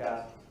greenhouse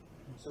gases.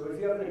 So if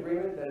you have an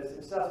agreement that is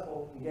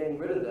successful in getting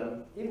rid of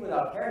them, even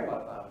without caring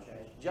about climate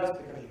change, just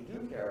because you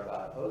do care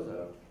about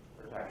ozone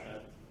protection,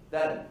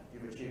 then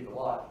you've achieved a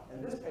lot.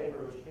 And this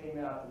paper, which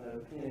came out in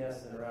the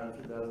PNAS in around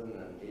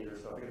 2008 or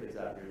so, I forget the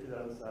exact year,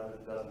 2007,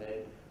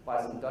 2008,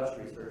 by some Dutch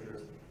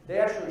researchers, they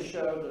actually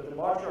showed that the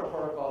Montreal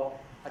Protocol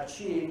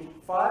achieved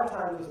 5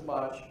 times as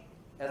much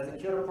as the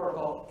Kyoto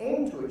Protocol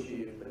aimed to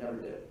achieve, but never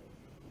did.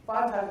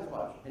 5 times as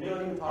much. And you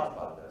don't even talk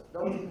about this.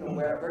 No one's even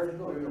aware, very few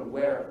people are even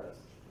aware of this.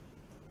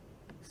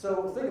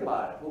 So think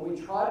about it. When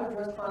we try to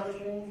address climate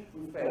change,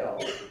 we fail.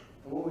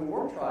 And when we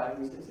weren't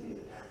trying, we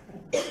succeeded.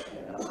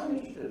 And I'm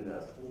interested in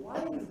this. Why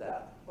is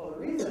that? Well, the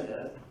reason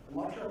is the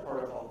Montreal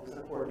Protocol is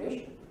a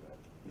coordination agreement.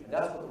 And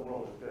that's what the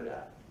world is good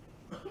at.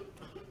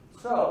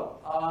 So,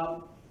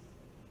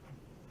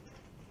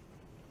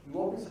 you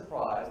won't be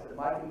surprised that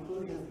my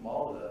conclusion from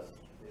all of this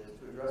is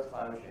to address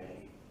climate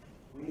change,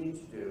 we need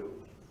to do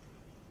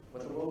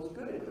what the world is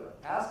good at doing.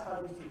 Ask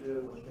countries to do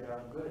what they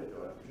are good at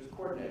doing, which is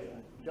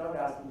coordination. Don't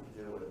ask them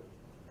to do what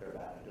they're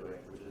bad at doing,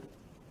 which is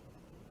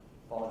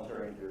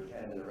volunteering to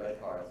hand in the red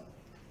cards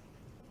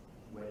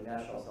when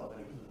national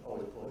self-interest is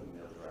always pulling in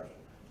the other direction.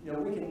 You know,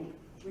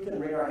 we can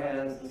wring our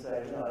hands and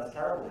say, no, that's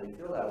terrible that you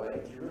feel that way,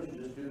 because you really should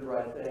just do the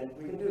right thing.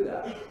 We can do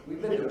that. We've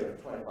been doing it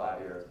for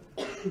 25 years.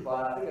 But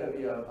I think it would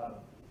be a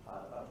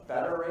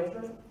better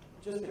arrangement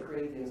just to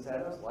create the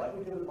incentives, like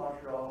we did with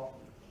Montreal,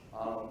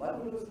 like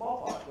we did with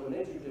smallpox, when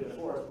nature did it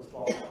for us with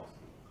smallpox.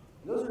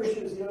 And those are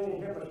issues you don't even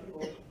hear much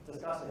people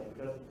discussing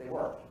because they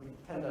work. We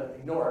tend to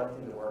ignore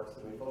anything that works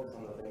and we focus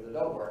on the things that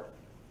don't work.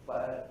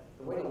 But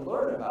the way to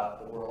learn about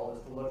the world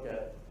is to look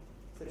at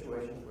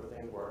situations where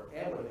things work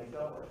and where things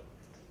don't work.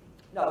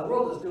 Now, the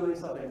world is doing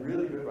something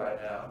really good right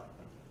now,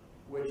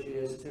 which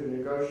is to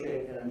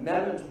negotiate an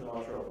amendment to the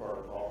Montreal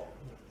Protocol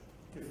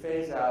to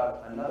phase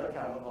out another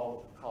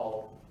chemical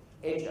called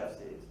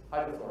HFCs,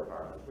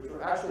 hydrofluorocarbons, which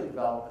were actually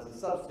developed as a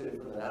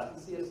substitute for the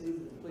nasty CFCs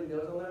that deplete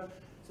the ozone layer.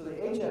 So the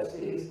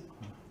HFCs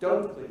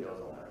don't deplete the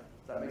ozone layer.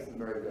 So that makes them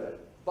very good.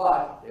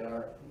 But they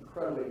are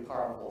incredibly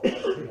powerful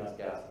greenhouse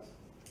gases.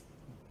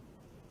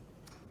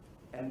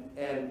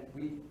 And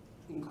we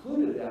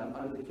included them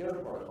under the Kyoto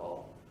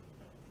Protocol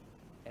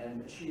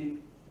and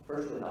achieved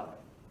virtually nothing.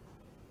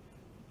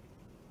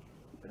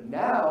 But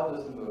now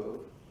there's a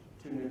move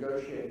to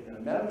negotiate an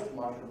amendment to the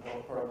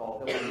Montreal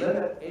Protocol that will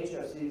limit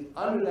HFCs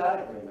under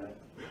that agreement,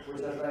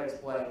 which, as I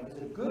explained, is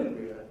a good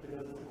agreement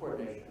because it's a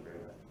coordination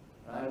agreement.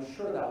 And I'm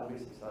sure that will be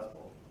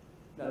successful.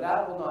 Now,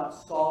 that will not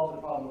solve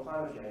the problem of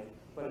climate change,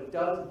 but it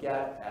does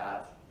get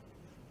at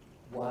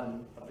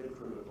one of the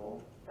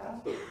critical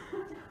gases.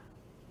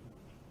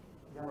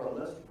 Remember a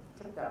list?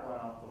 Took that one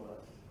off the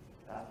list.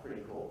 That's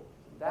pretty cool.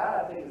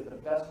 That, I think, is the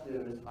best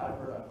news I've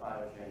heard on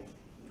climate change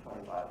in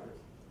 25 years.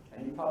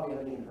 And you probably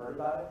haven't even heard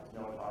about it, because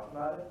no one talks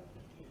about it.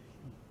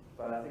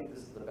 But I think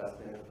this is the best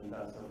thing that's been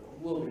done so far.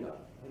 Will be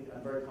done.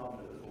 I'm very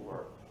confident this will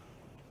work.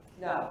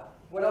 Now,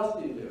 what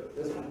else do you do?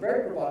 This is a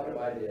very provocative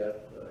idea.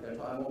 I'm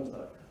almost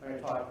done. I'm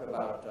going to talk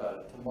about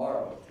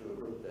tomorrow to a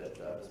group that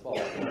this fall,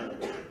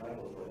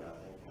 Michael's working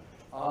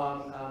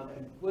on.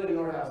 And William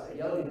Nordhaus at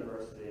Yale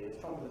University has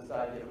come up with this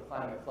idea of a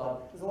climate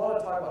club. There's a lot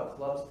of talk about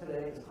clubs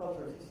today, because clubs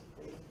are just,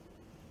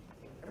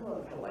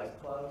 everyone kind of likes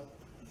clubs.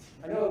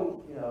 I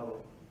know,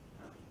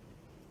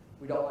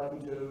 we don't like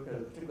them too,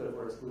 because particularly if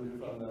we're excluded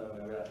from them.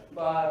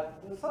 But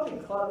something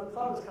club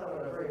is kind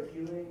of very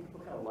appealing.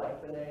 People kind of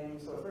like the name,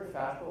 so it's very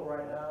fashionable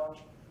right now.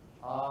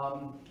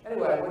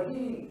 Anyway, what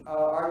he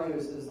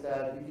argues is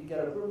that you can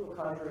get a group of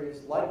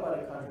countries,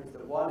 like-minded countries,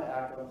 that want to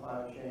act on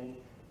climate change,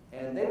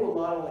 and they will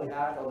not only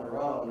act on their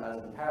own,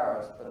 as in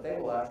Paris, but they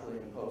will actually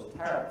impose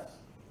tariffs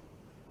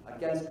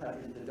against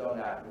countries that don't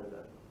act with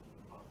it.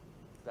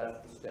 That's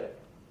the stick.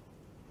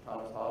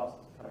 Thomas Hobbes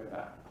is coming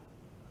back.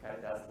 Okay,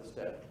 that's the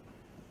stick.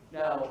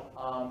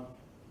 Now,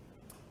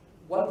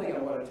 one thing I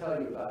want to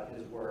tell you about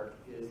his work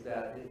is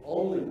that it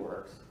only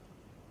works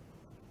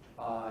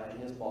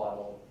in his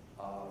model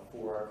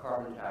for a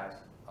carbon tax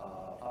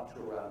up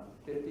to around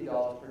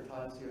 $50 per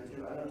ton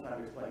CO2. I don't have time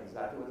to explain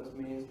exactly what this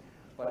means,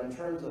 but in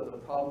terms of the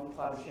problem of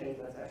climate change,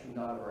 that's actually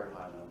not a very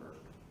high number.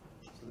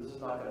 So this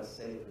is not going to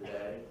save the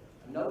day.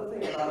 Another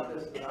thing about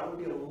this is I would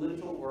be a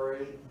little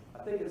worried.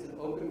 I think it's an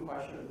open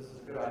question if this is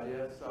a good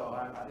idea, so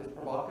it's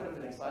provocative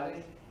and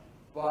exciting.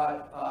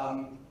 But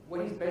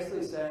what he's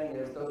basically saying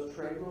is those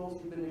trade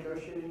rules you've been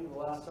negotiating for the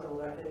last several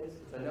decades,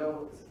 which I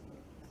know it's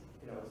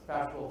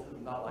fashionable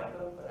to not like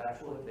them, but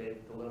actually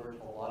they've delivered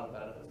a lot of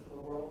benefits for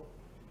the world.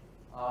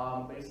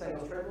 But he's saying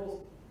those trade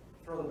rules,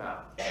 throw them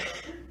out.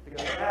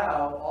 Because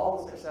now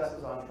all the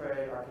successes on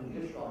trade are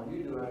conditional on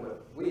you doing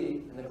what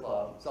we in the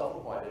club,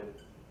 self-appointed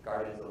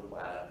guardians of the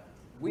planet,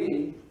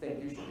 we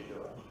think you should be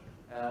doing.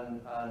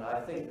 And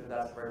I think that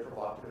that's a very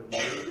provocative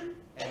move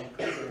and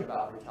could bring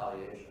about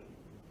retaliation.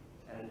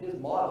 And in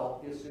his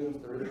model, he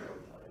assumes there is no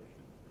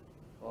retaliation.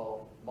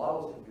 Well,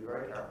 models can be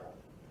very careful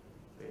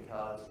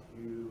because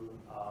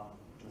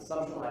an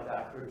assumption like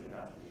that could turn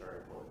out to be very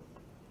important.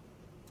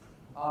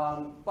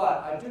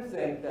 But I do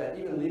think that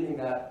even leaving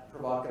that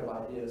provocative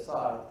idea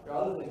aside, there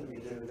are other things we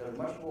can do that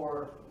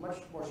are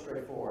much more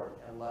straightforward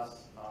and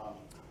less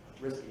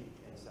risky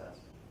in a sense.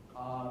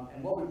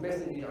 And what we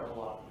basically need are a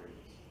lot of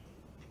agreements.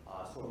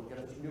 So we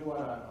get this new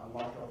one on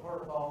Montreal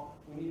Protocol.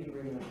 We need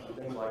agreements on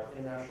things like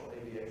international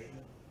aviation,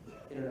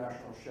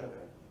 international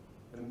shipping,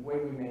 the way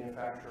we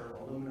manufacture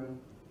aluminum,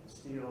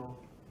 steel,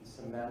 and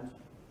cement,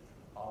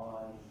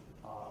 on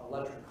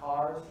electric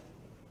cars,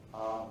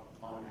 on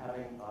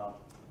having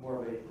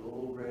more of a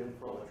global grid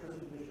for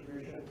electricity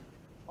distribution.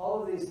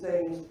 All of these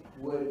things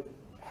would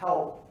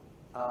help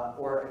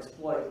or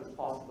exploit this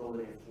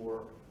possibility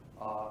for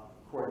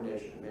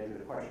coordination. Maybe the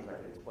questions I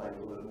can explain a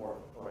little bit more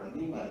what I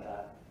mean by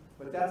that.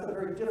 But that's a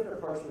very different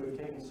approach that we've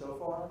taken so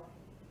far.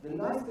 The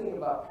nice thing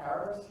about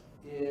Paris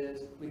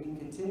is we can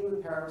continue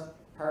with Paris.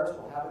 Paris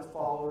will have its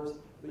followers,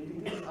 but you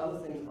can do other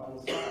things on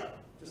the side,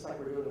 just like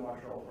we're doing the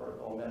Montreal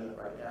Protocol Amendment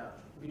right now.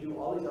 We do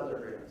all these other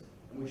agreements,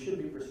 and we should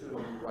be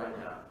pursuing them right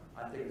now.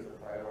 I think it's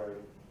a priority.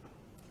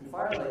 And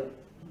finally,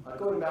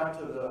 going back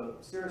to the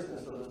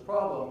seriousness of this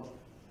problem,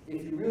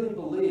 if you really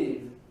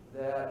believe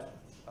that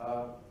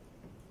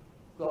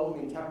global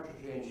mean temperature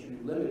change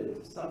should be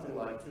limited to something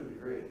like 2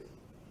 degrees,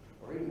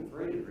 or even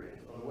 3 degrees,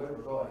 or the way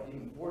we're going,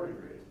 even 4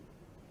 degrees,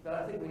 then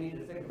I think we need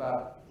to think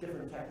about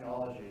different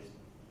technologies.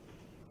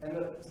 And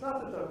it's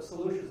not that the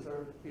solutions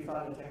are to be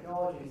found in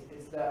technologies,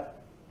 it's that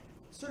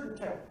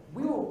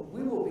we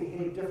will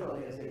behave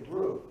differently as a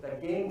group.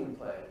 That game we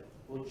played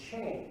will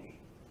change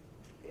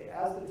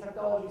as the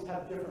technologies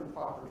have different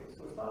properties.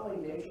 So it's not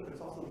only nature, but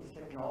it's also the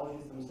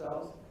technologies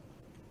themselves.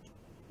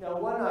 Now,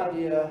 one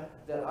idea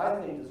that I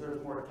think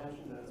deserves more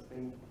attention than it's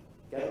been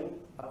getting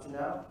up to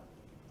now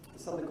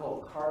is something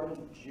called carbon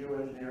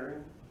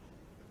geoengineering,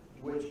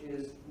 which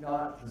is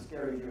not the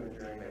scary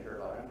geoengineering they heard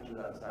about. I'm going to do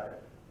that in a second.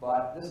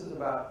 But this is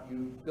about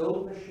you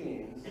build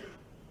machines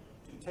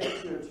to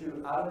take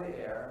CO2 out of the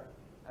air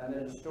and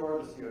then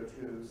store the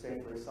CO2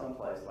 safely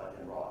someplace, like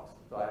in rocks.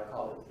 So I have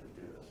colleagues that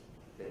do this.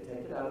 They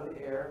take it out of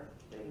the air,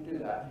 they can do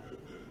that,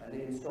 and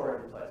they can store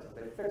it in places.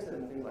 They fix it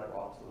in things like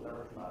rocks, so it'll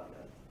never come out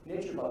again.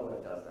 Nature, by the way,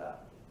 does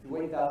that. If you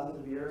wait thousands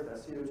of years, that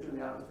CO2 in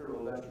the atmosphere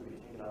will eventually be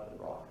taken out of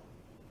the rock.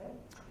 Okay?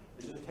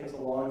 It just takes a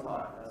long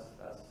time. In a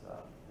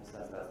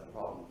sense, that's the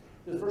problem.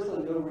 There's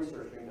virtually no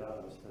research being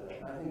done on this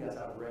today. I think that's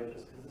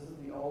outrageous because this is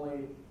the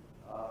only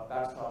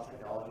backstop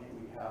technology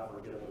we have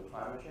for dealing with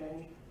climate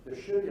change. There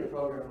should be a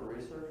program for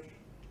research.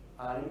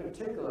 In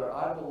particular,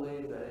 I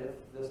believe that if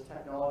this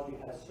technology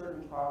has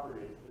certain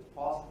properties, it's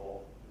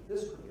possible that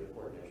this could be a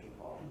coordination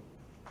problem.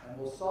 And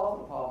we'll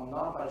solve the problem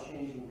not by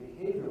changing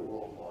behavior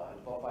worldwide,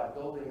 but by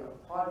building a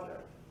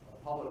project, a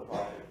public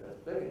project that's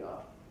big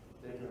enough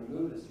that can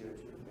remove the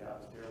CO2 from the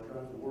atmosphere. We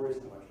don't have to worry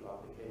so much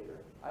about behavior.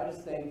 I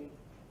just think,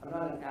 I'm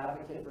not an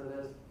advocate for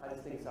this. I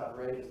just think it's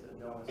outrageous that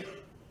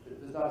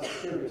there's not a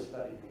serious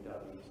study being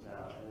done on this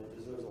now, and it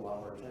deserves a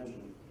lot more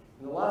attention.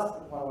 And the last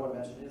one I want to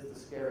mention is the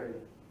scary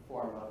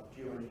form of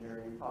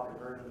geoengineering. You've probably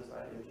heard of this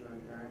idea of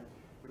geoengineering.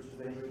 which is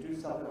they would do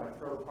something like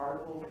throw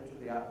particles into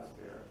the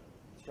atmosphere,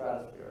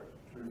 stratosphere,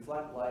 to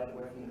reflect light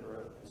away from the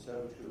Earth, and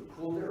so to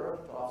cool the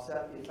Earth to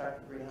offset the effect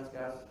of greenhouse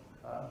gas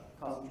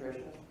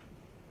concentrations.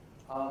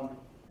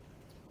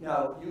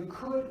 Now, you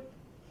could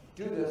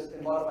do this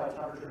in modified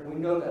temperature, and we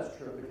know that's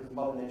true because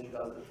Mother Nature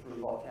does it through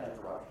volcanic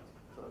eruptions.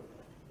 So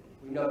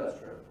we know that's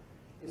true.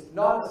 It's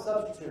not a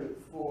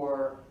substitute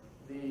for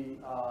the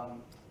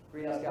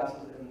greenhouse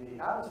gases in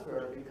the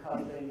atmosphere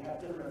because they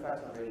have different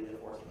effects on radiative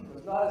forces. So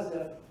it's not as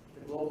if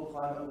the global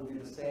climate will be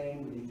the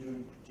same when you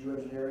do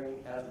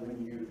geoengineering as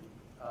when you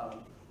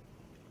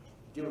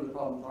deal with the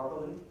problem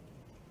properly.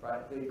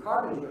 Right? The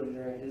carbon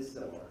geoengineering is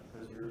similar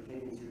because you're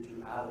taking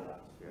CO2 out of the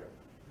atmosphere.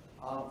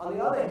 On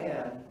the other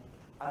hand,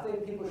 I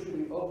think people should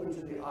be open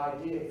to the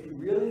idea, if you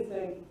really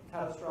think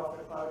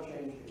catastrophic climate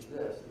change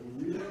exists, and you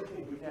really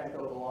think we can't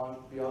go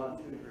beyond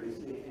 2 degrees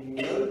C, and you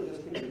know that this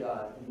can be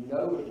done, and you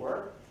know it would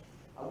work,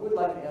 I would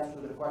like to answer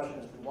the question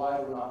as to why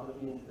we're not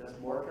looking into this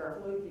more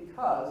carefully,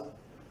 because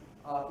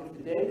if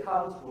the day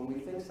comes when we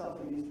think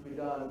something needs to be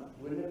done,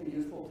 wouldn't it be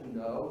useful to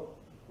know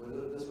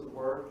whether this would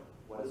work,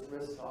 what its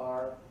risks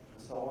are,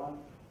 and so on?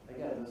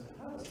 Again, there's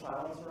kind of a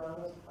silence around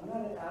this. I'm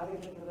not an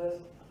advocate for this.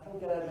 I don't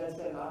get out of bed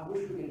saying, I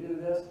wish we could do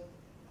this.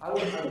 I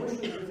wish we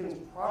could do things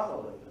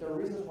properly, but there are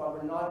reasons why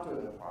we're not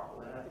doing them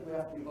properly, and I think we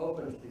have to be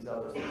open to these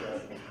other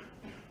suggestions.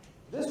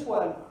 This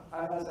one,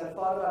 as I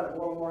thought about it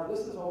more and more,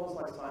 this is almost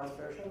like science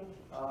fiction.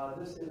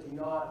 This is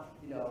not,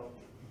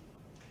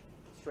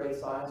 straight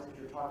science, because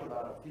you're talking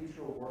about a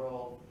future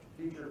world,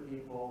 future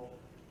people,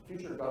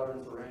 future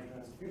governance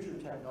arrangements, future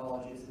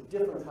technology. It's a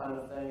different kind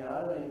of thing, and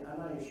I'm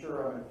not even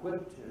sure I'm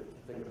equipped to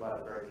think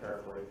about it very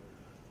carefully.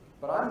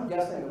 But I'm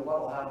guessing that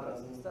what will happen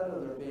is instead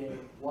of there being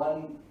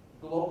one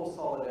global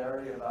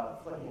solidarity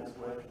about flicking a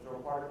switch, throw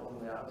particles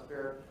in the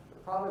atmosphere,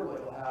 probably what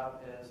you'll have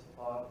is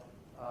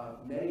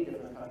many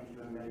different countries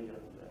doing many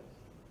different things.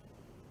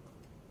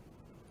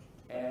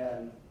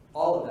 And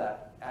all of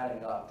that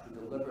adding up to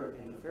deliberate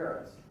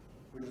interference,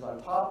 which is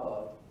on top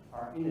of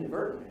our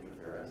inadvertent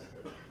interference.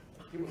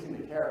 People seem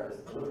to care if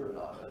it's deliberate or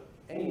not, but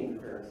any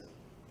interference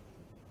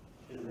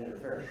is an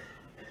interference.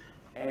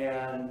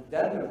 And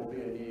then there will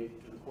be a need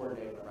to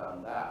coordinate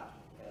around that.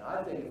 And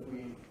I think if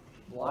we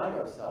blind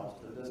ourselves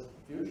to this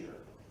future,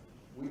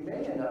 we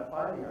may end up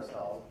finding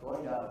ourselves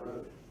going down a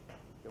route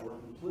that we're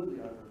completely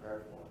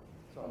unprepared for.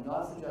 So I'm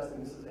not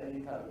suggesting this is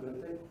any kind of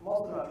good thing. I'm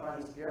also not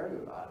trying to scare you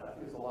about it. I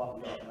think there's a lot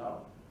we don't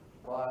know.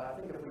 But I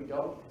think if we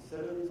don't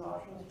consider these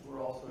options,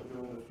 we're also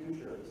doing the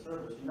future a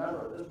disservice.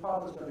 Remember, this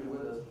problem is going to be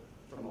with us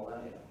for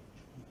millennia.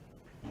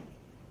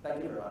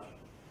 Thank you very much.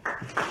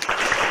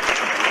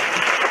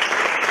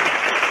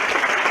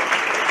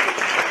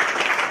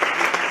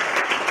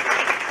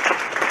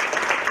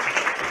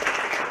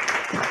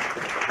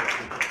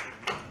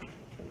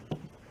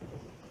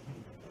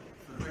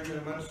 Thank you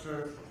very much,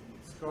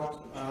 Scott.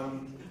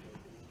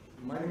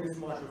 My name is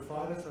Michael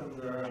Fines. I'm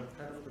the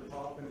head of the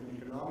department in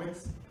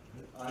economics.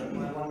 I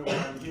wonder why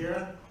I'm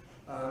here.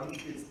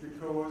 It's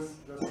because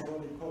there's not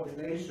only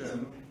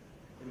coordination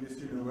in this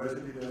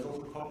university, there's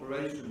also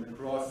cooperation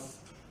across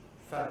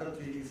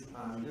faculties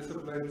and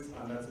disciplines,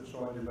 and that's a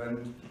joint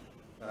event,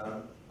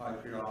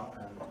 IPR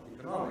and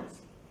economics.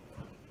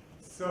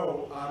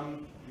 So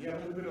we have a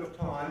little bit of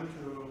time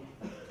to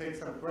take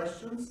some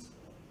questions.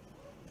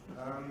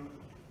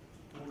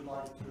 Who would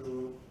like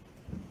to?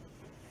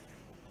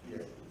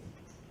 Yes.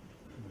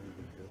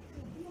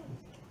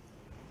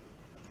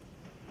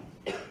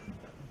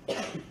 You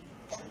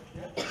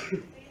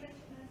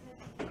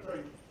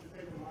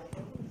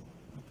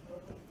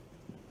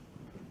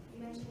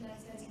mentioned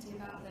uncertainty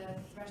about the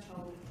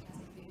threshold of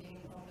catastrophe being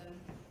a problem.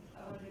 I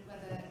wondered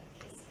whether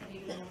it's an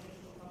even more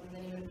difficult problem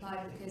than you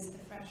implied, because the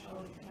threshold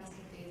of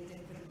catastrophe is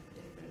different for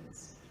different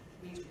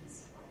regions.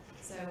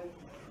 So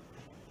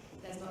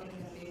there's not even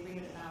going to be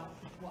agreement about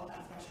what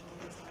that threshold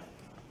looks like.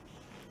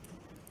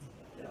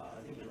 Yeah, I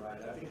think you're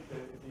right. I think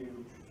that if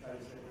you try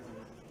to say,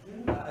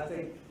 I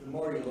think the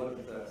more you look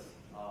at this,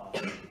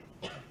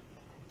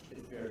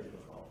 it's very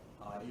difficult.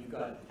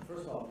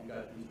 First of all, you've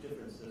got these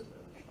different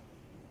systems,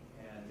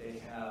 and they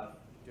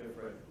have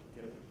different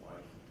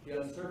points.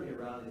 The uncertainty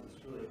around it is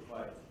really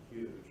quite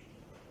huge.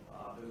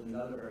 There's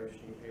another very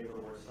interesting paper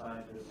where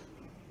scientists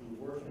who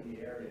work in the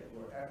area,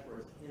 who are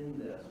experts in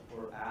this,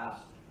 were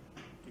asked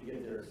to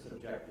give their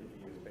subjective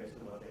views based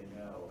on what they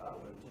know about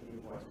what tipping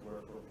points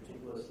were for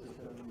particular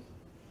systems.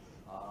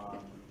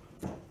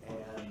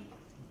 And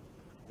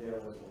there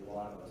was a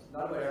lot of us,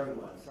 not about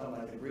everyone, some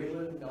like the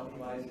Greenland,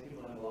 melting ice,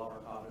 people have a lot more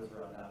confidence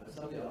around that, but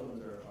some of the other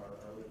ones are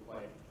really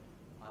quite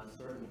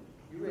uncertain.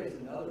 You raised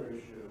another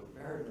issue,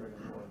 very, very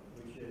important,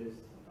 which is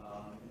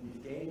in these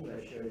games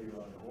I showed you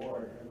on the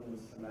board,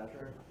 everyone's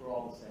symmetric, we're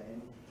all the same.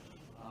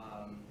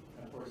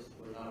 Of course,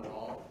 we're not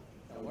all.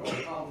 And one of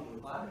the problems with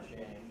climate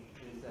change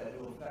is that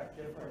it will affect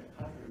different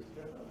countries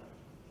differently.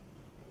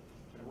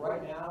 And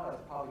right now,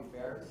 it's probably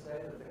fair to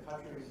say that the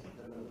countries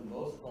that are the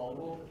most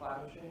vulnerable to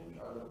climate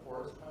change are the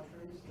poorest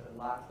countries that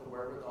lack the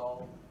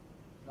wherewithal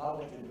not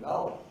only to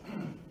develop,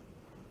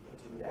 but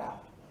to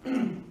adapt.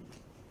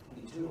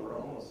 The two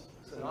are almost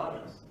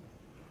synonymous.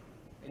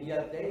 And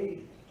yet they,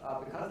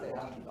 because they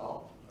haven't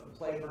developed,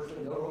 play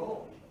virtually no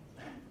role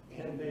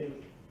in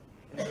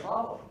the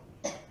problem.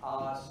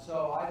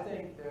 So I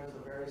think there's a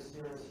very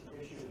serious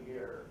issue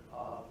here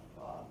of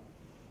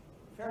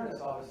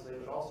fairness, obviously,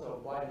 but also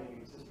widening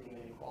existing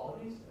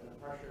inequalities and the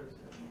pressures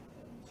and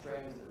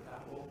strains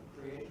that will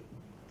create.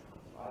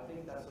 So I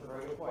think that's a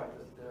very good point.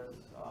 There's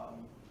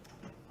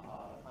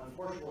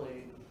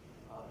unfortunately,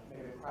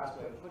 maybe a crass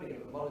way of putting it,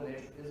 but Mother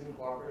Nature isn't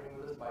cooperating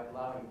with us by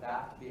allowing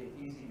that to be an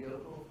easy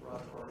vehicle for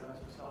us to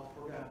organize ourselves.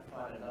 We're going to have to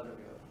find another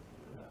vehicle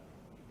to do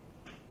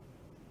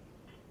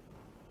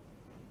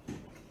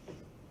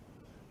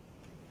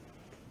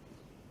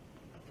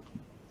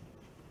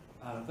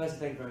that. First,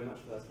 thank you very much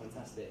for that. That's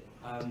fantastic.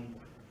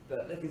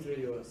 But looking through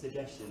your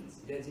suggestions,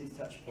 you don't seem to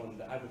touch upon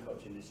the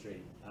agriculture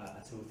industry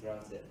at all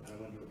throughout it. And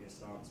I wonder what your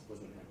stance was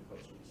on the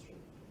agriculture industry.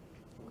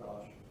 Oh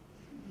gosh.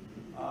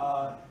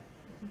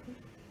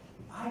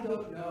 I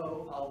don't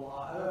know a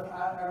lot.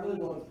 I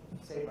really won't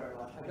say very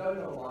much. I don't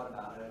know a lot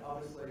about it.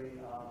 Obviously,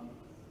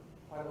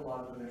 quite a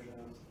lot of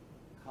emissions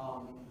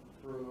come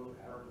through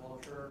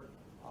agriculture.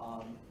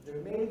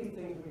 There may be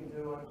things we can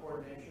do on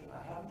coordination.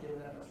 I haven't given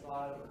that much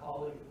thought. I have a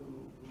colleague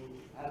who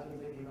has been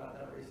thinking about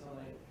that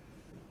recently.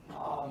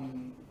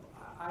 I'm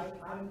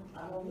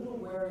a little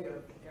wary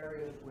of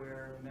areas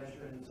where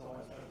measuring and so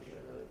on starts to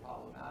get really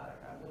problematic.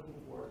 I'm looking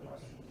for as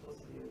much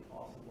simplicity as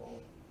possible.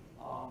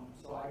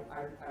 So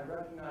I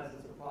recognize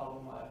it's a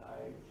problem. I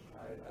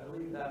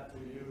leave that to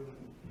you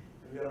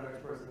and the other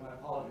experts, and my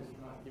apologies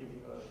for not giving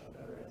you a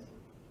better answer.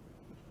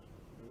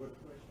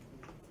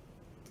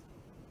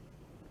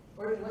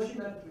 Or unless you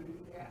meant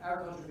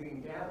agriculture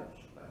being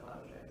damaged by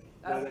climate change.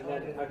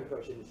 The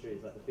agriculture industry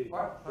is like the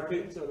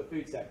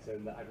food sector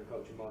and the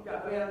agriculture market.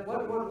 Yeah,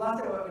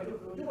 last thing I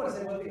do want to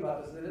say one thing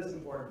about this that is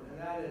important, and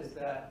that is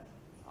that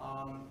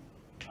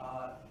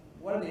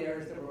one of the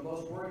areas that we're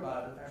most worried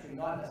about is actually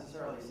not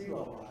necessarily sea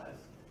level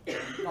rise,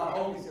 not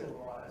only sea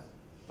level rise,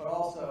 but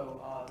also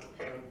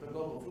the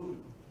global food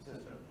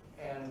system,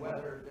 and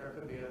whether there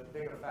could be a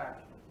big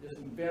effect. There's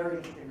some very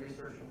interesting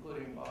research,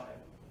 including by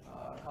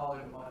a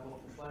colleague of mine,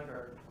 Wolfgang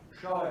Schlenker,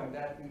 showing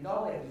that you not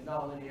only have these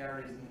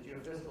nonlinearities in the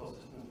geophysical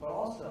systems, but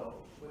also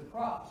with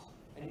crops.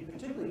 And you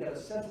particularly get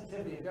a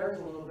sensitivity, it varies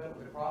a little bit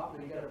with the crop,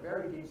 but you get a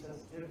very deep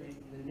sensitivity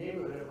in the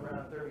neighborhood of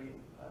around 30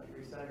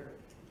 degrees centigrade.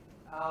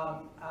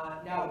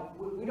 Now,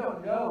 we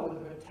don't know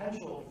the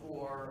potential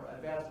for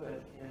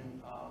advancement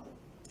in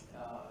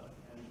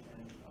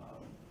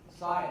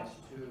science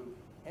to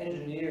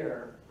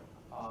engineer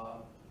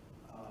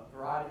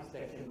varieties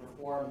that can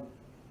perform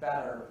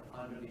better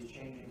under these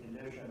changing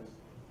conditions.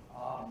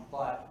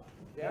 But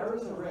there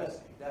is a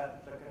risk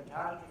that the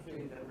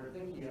catastrophe that we're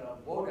thinking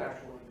of won't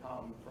actually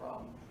come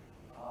from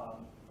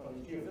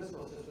these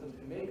geophysical systems.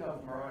 It may come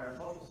from our own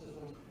agricultural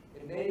systems.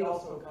 It may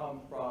also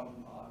come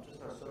from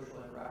just our social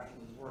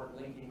interactions, work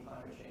linking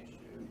climate change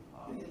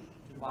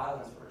to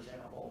violence, for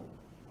example.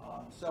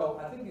 So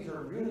I think these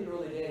are really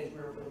early days.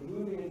 We're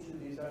moving into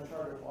these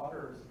uncharted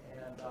waters,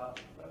 and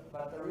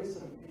but there is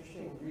some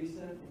interesting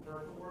recent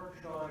empirical work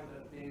showing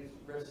that these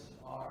risks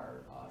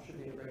should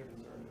be a great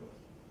concern to us.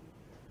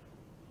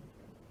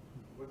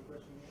 What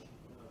question?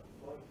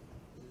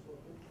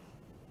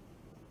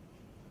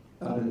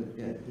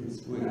 Yeah,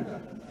 it's weird.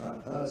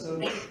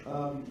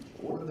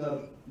 One of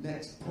the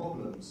next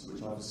problems,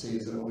 which I see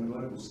is on a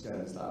global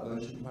scale, is that of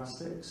ocean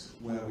plastics,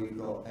 where we've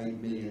got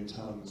 8 million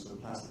tonnes of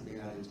plastic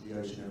being added to the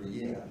ocean every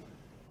year,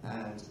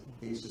 and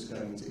it's just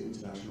going into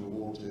international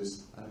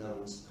waters, and no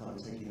one's kind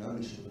of taking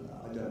ownership of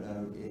that. I don't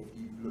know if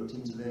you've looked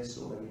into this,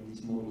 or any of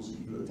these models that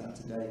you've looked at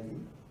today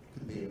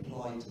could be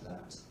applied to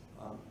that.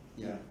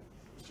 Yeah,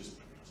 it's just.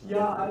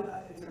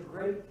 It's a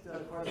great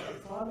question.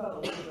 I've thought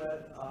about it a little bit.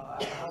 I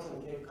have a house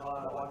in Cape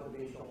Cod. I walk the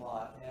beach a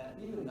lot, and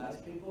even nice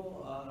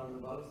people on the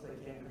boats, they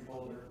can't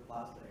control their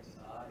plastics.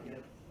 You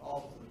get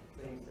all sorts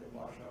of things that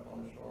wash up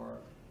on the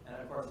shore, and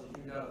of course, as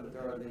you know, that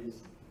there are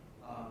these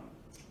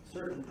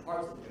certain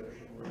parts of the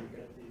ocean where you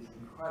get these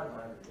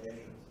incredible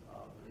aggregations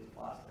of these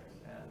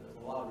plastics, and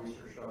there's a lot of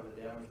research showing the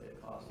damage they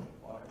cause to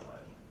aquatic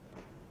life.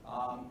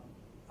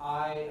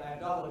 I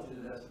have not looked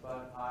into this,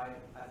 but I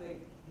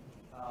think.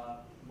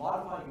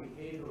 Modifying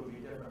behavior would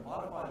be different.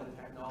 Modifying the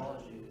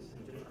technology is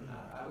a different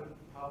matter. I would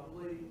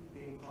probably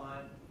be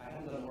inclined, I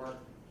haven't done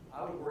work,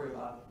 I would worry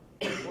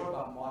more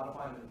about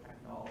modifying the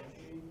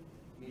technology,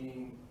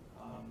 meaning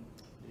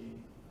the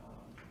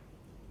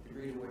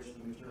degree to which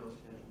the materials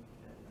can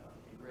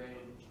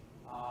degrade.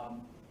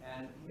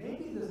 And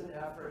maybe there's an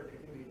effort that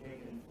can be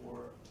taken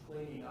for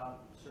cleaning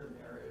up certain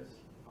areas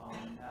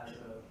as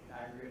an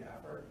aggregate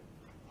effort.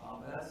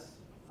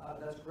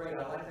 That's great.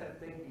 I like that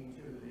thinking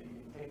too, that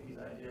you can take these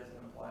ideas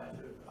and apply it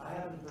to it. I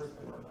haven't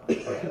personally worked on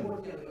it. I am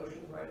working on the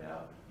oceans right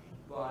now,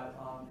 but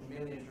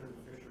mainly in terms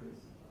of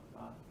fisheries,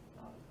 not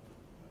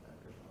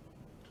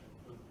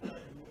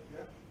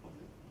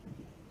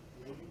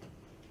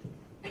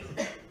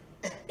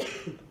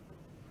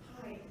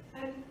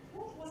Hi.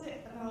 What was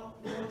it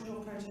about the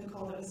Montreal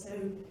Protocol that was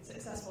so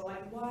successful?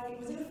 Like, why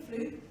was it a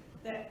fluke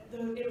that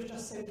it was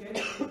just so good,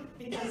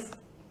 because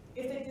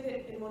if they did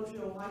it in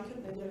Montreal, why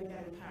couldn't they do it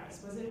again in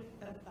Paris? Was it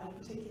a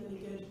particularly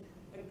good,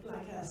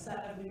 like a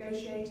set of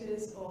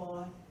negotiators,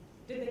 or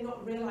did they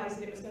not realize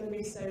that it was going to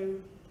be so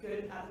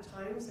good at the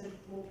time, so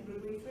more people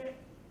agreed for it?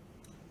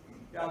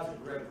 Yeah, that's a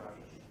great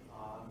question.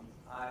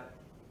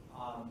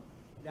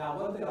 Now,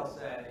 one thing I'll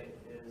say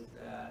is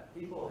that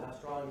people have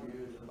strong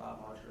views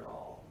about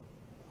Montreal.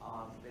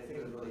 They think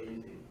it was really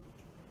easy.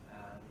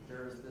 And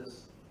there's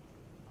this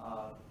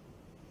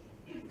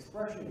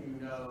expression, you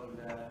know,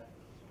 that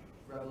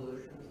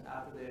revolutions,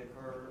 after they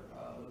occur,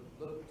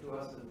 look to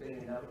us as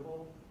being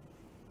inevitable,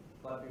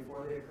 but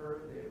before they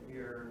occur, they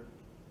appear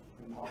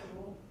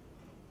impossible.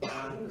 And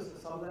I think there's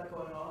some of that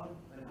going on,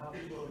 and how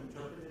people have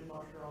interpreted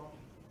Montreal.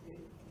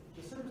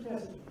 The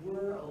circumstances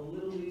were a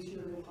little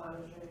easier than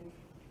climate change.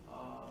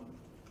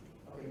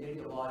 Okay, maybe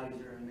a lot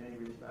easier in many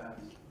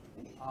respects.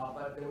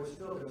 But there was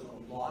a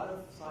lot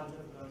of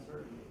scientific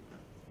uncertainty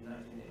in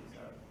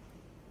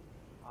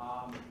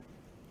 1987.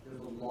 There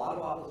was a lot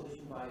of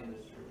opposition by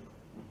industry.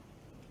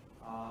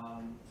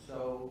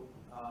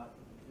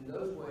 In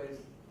those ways,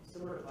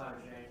 similar to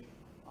climate change,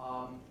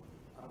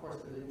 of course,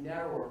 there's a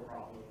narrower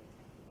problem.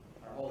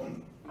 Our whole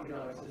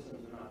economic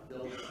systems are not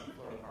built on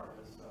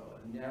fluorocarbons, so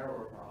a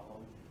narrower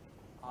problem.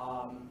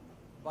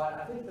 But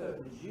I think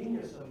the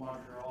genius of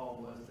Montreal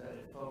was that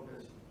it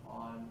focused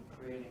on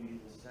creating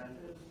these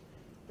incentives.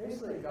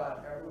 Basically, it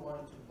got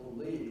everyone to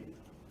believe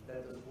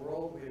that this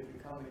world we had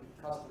become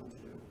accustomed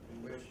to,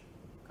 in which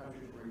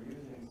countries were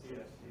using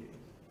CFCs,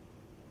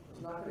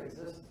 was not going to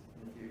exist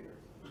in a few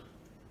years.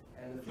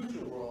 And the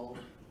future world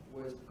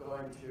was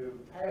going to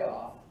pay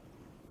off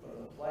for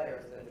the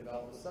players that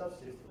developed the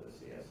substitutes for the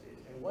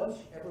CFCs. And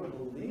once everyone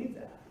believed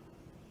that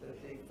the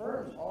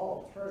firms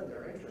all turned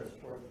their interest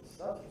towards the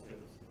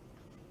substitutes,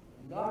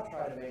 not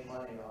try to make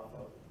money off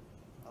of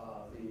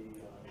the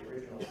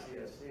original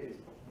CFCs.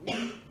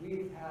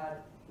 We've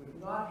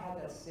not had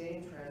that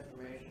same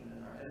transformation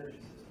in our energy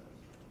systems.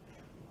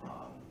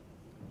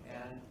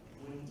 And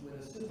when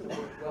the system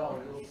works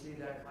well, you'll see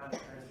that kind of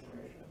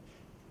transformation.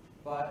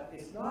 But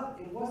it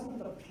wasn't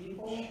the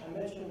people. I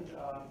mentioned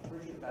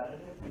Richard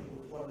Benedict, who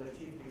was one of the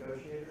chief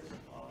negotiators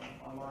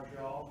on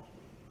Montreal.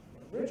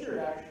 Richard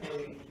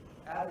actually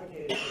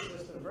advocated for a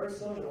system very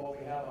similar to what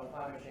we have on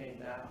climate change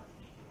now.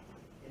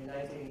 In the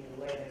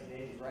late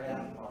 1980s, right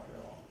after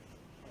Montreal.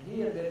 And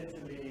he admitted to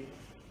me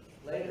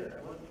later,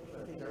 and one of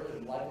the things I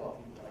really like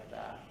about people like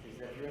that is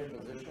that you're in a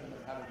position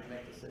of having to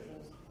make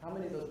decisions. How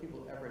many of those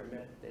people ever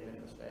admit they made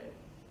a mistake?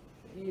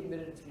 He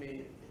admitted to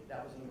me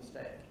that was a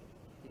mistake.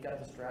 He got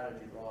the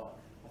strategy wrong.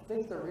 I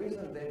think the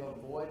reason they've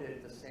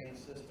avoided the same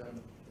system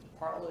is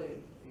partly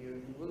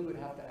you really would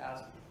have to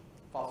ask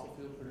fossil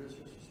fuel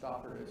producers to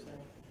stop producing.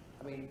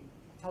 I mean,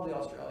 tell the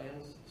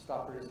Australians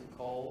stop producing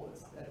coal.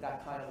 It's at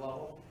that kind of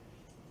level.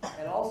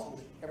 And also,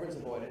 everyone's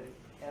avoided,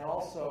 and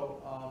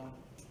also,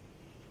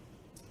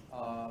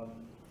 I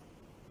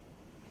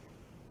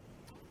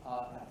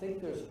think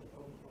there's a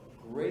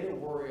greater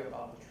worry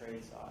about the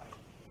trade side,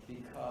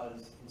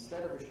 because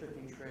instead of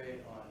restricting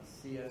trade on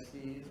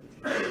CFCs, which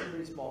is a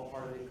pretty small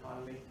part of the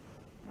economy,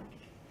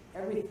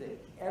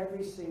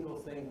 every single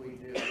thing we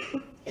do,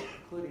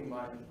 including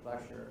my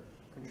lecture,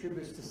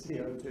 contributes to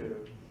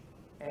CO2,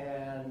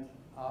 and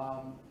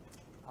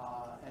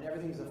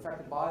everything's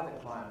affected by the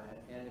climate.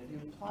 And if you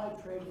apply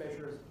trade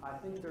measures, I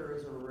think there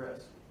is a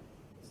risk.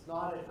 It's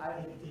not.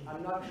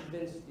 I'm not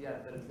convinced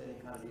yet that it's any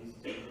kind of easy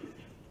solution.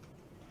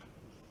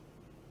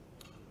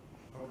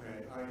 Okay,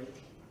 I'm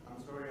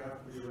sorry I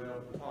have to be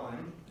out of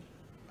time.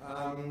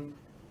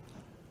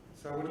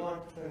 So I would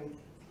like to thank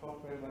Scott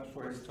very much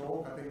for his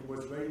talk. I think it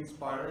was very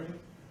inspiring.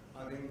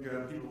 I think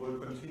people will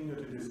continue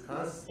to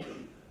discuss.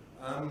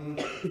 I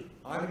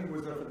think it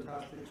was a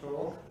fantastic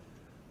talk,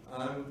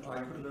 and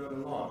I could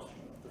learn a lot.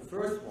 The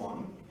first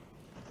one,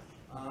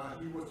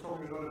 he was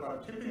talking a lot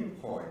about tipping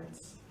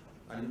points,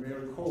 and you may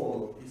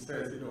recall he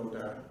says,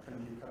 that can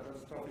be a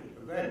catastrophic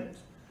event,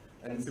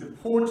 and it's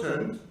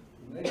important to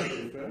make a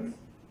difference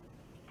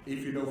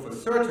if you know for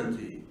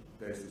certainty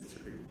there's this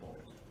tipping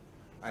point.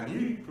 And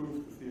he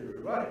proved the theory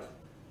right,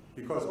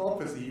 because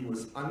obviously he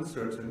was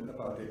uncertain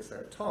about the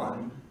exact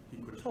time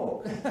he could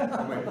talk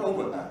and went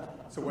over that.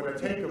 So what I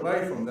take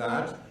away from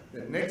that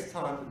next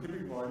time the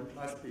tipping point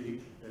must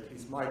be that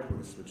his micro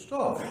is switched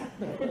off.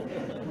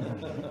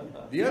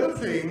 The other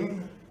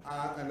thing,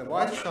 and the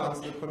Vice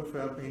Chancellor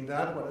confirmed me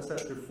that, what I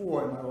said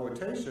before in my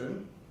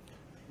rotation,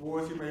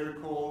 was, you may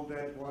recall,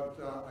 that what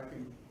I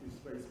think is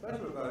very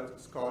special about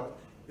Scott,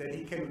 that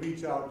he can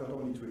reach out not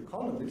only to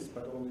economists,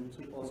 but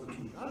also to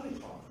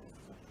non-economists.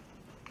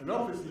 And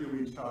obviously you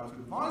reached out to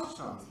the Vice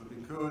Chancellor,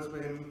 because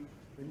when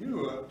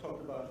you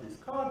talked about this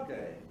card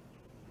game,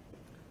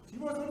 she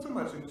was not so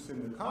much interested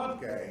in the card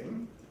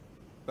game,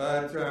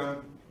 but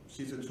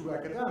she's a true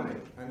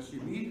academic, and she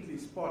immediately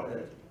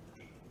spotted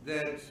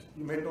that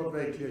you made not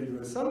very clear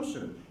your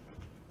assumption,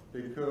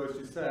 because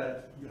she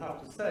said you have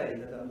to say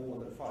that there are more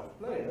than 5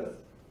 players,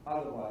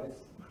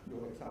 otherwise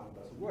your example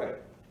doesn't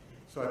work.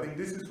 So I think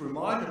this is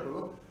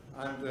remarkable,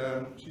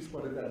 and she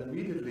spotted that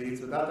immediately,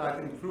 so that I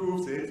think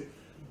proves it,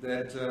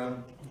 that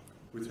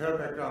with her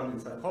background in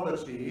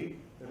psychology,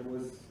 that it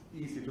was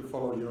easy to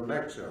follow your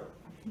lecture.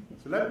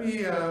 So let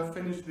me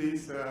finish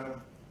this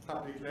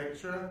public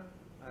lecture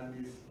and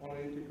this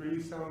honorary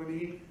degree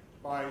ceremony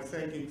by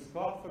thanking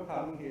Scott for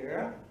coming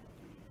here.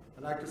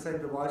 I'd like to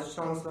thank the Vice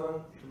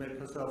Chancellor to make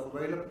herself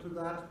available to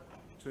that,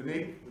 to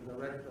Nick, the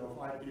Director of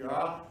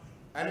IPR,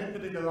 and in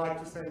particular I'd like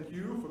to thank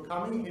you for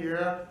coming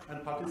here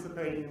and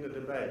participating in the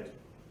debate.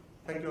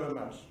 Thank you very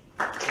much.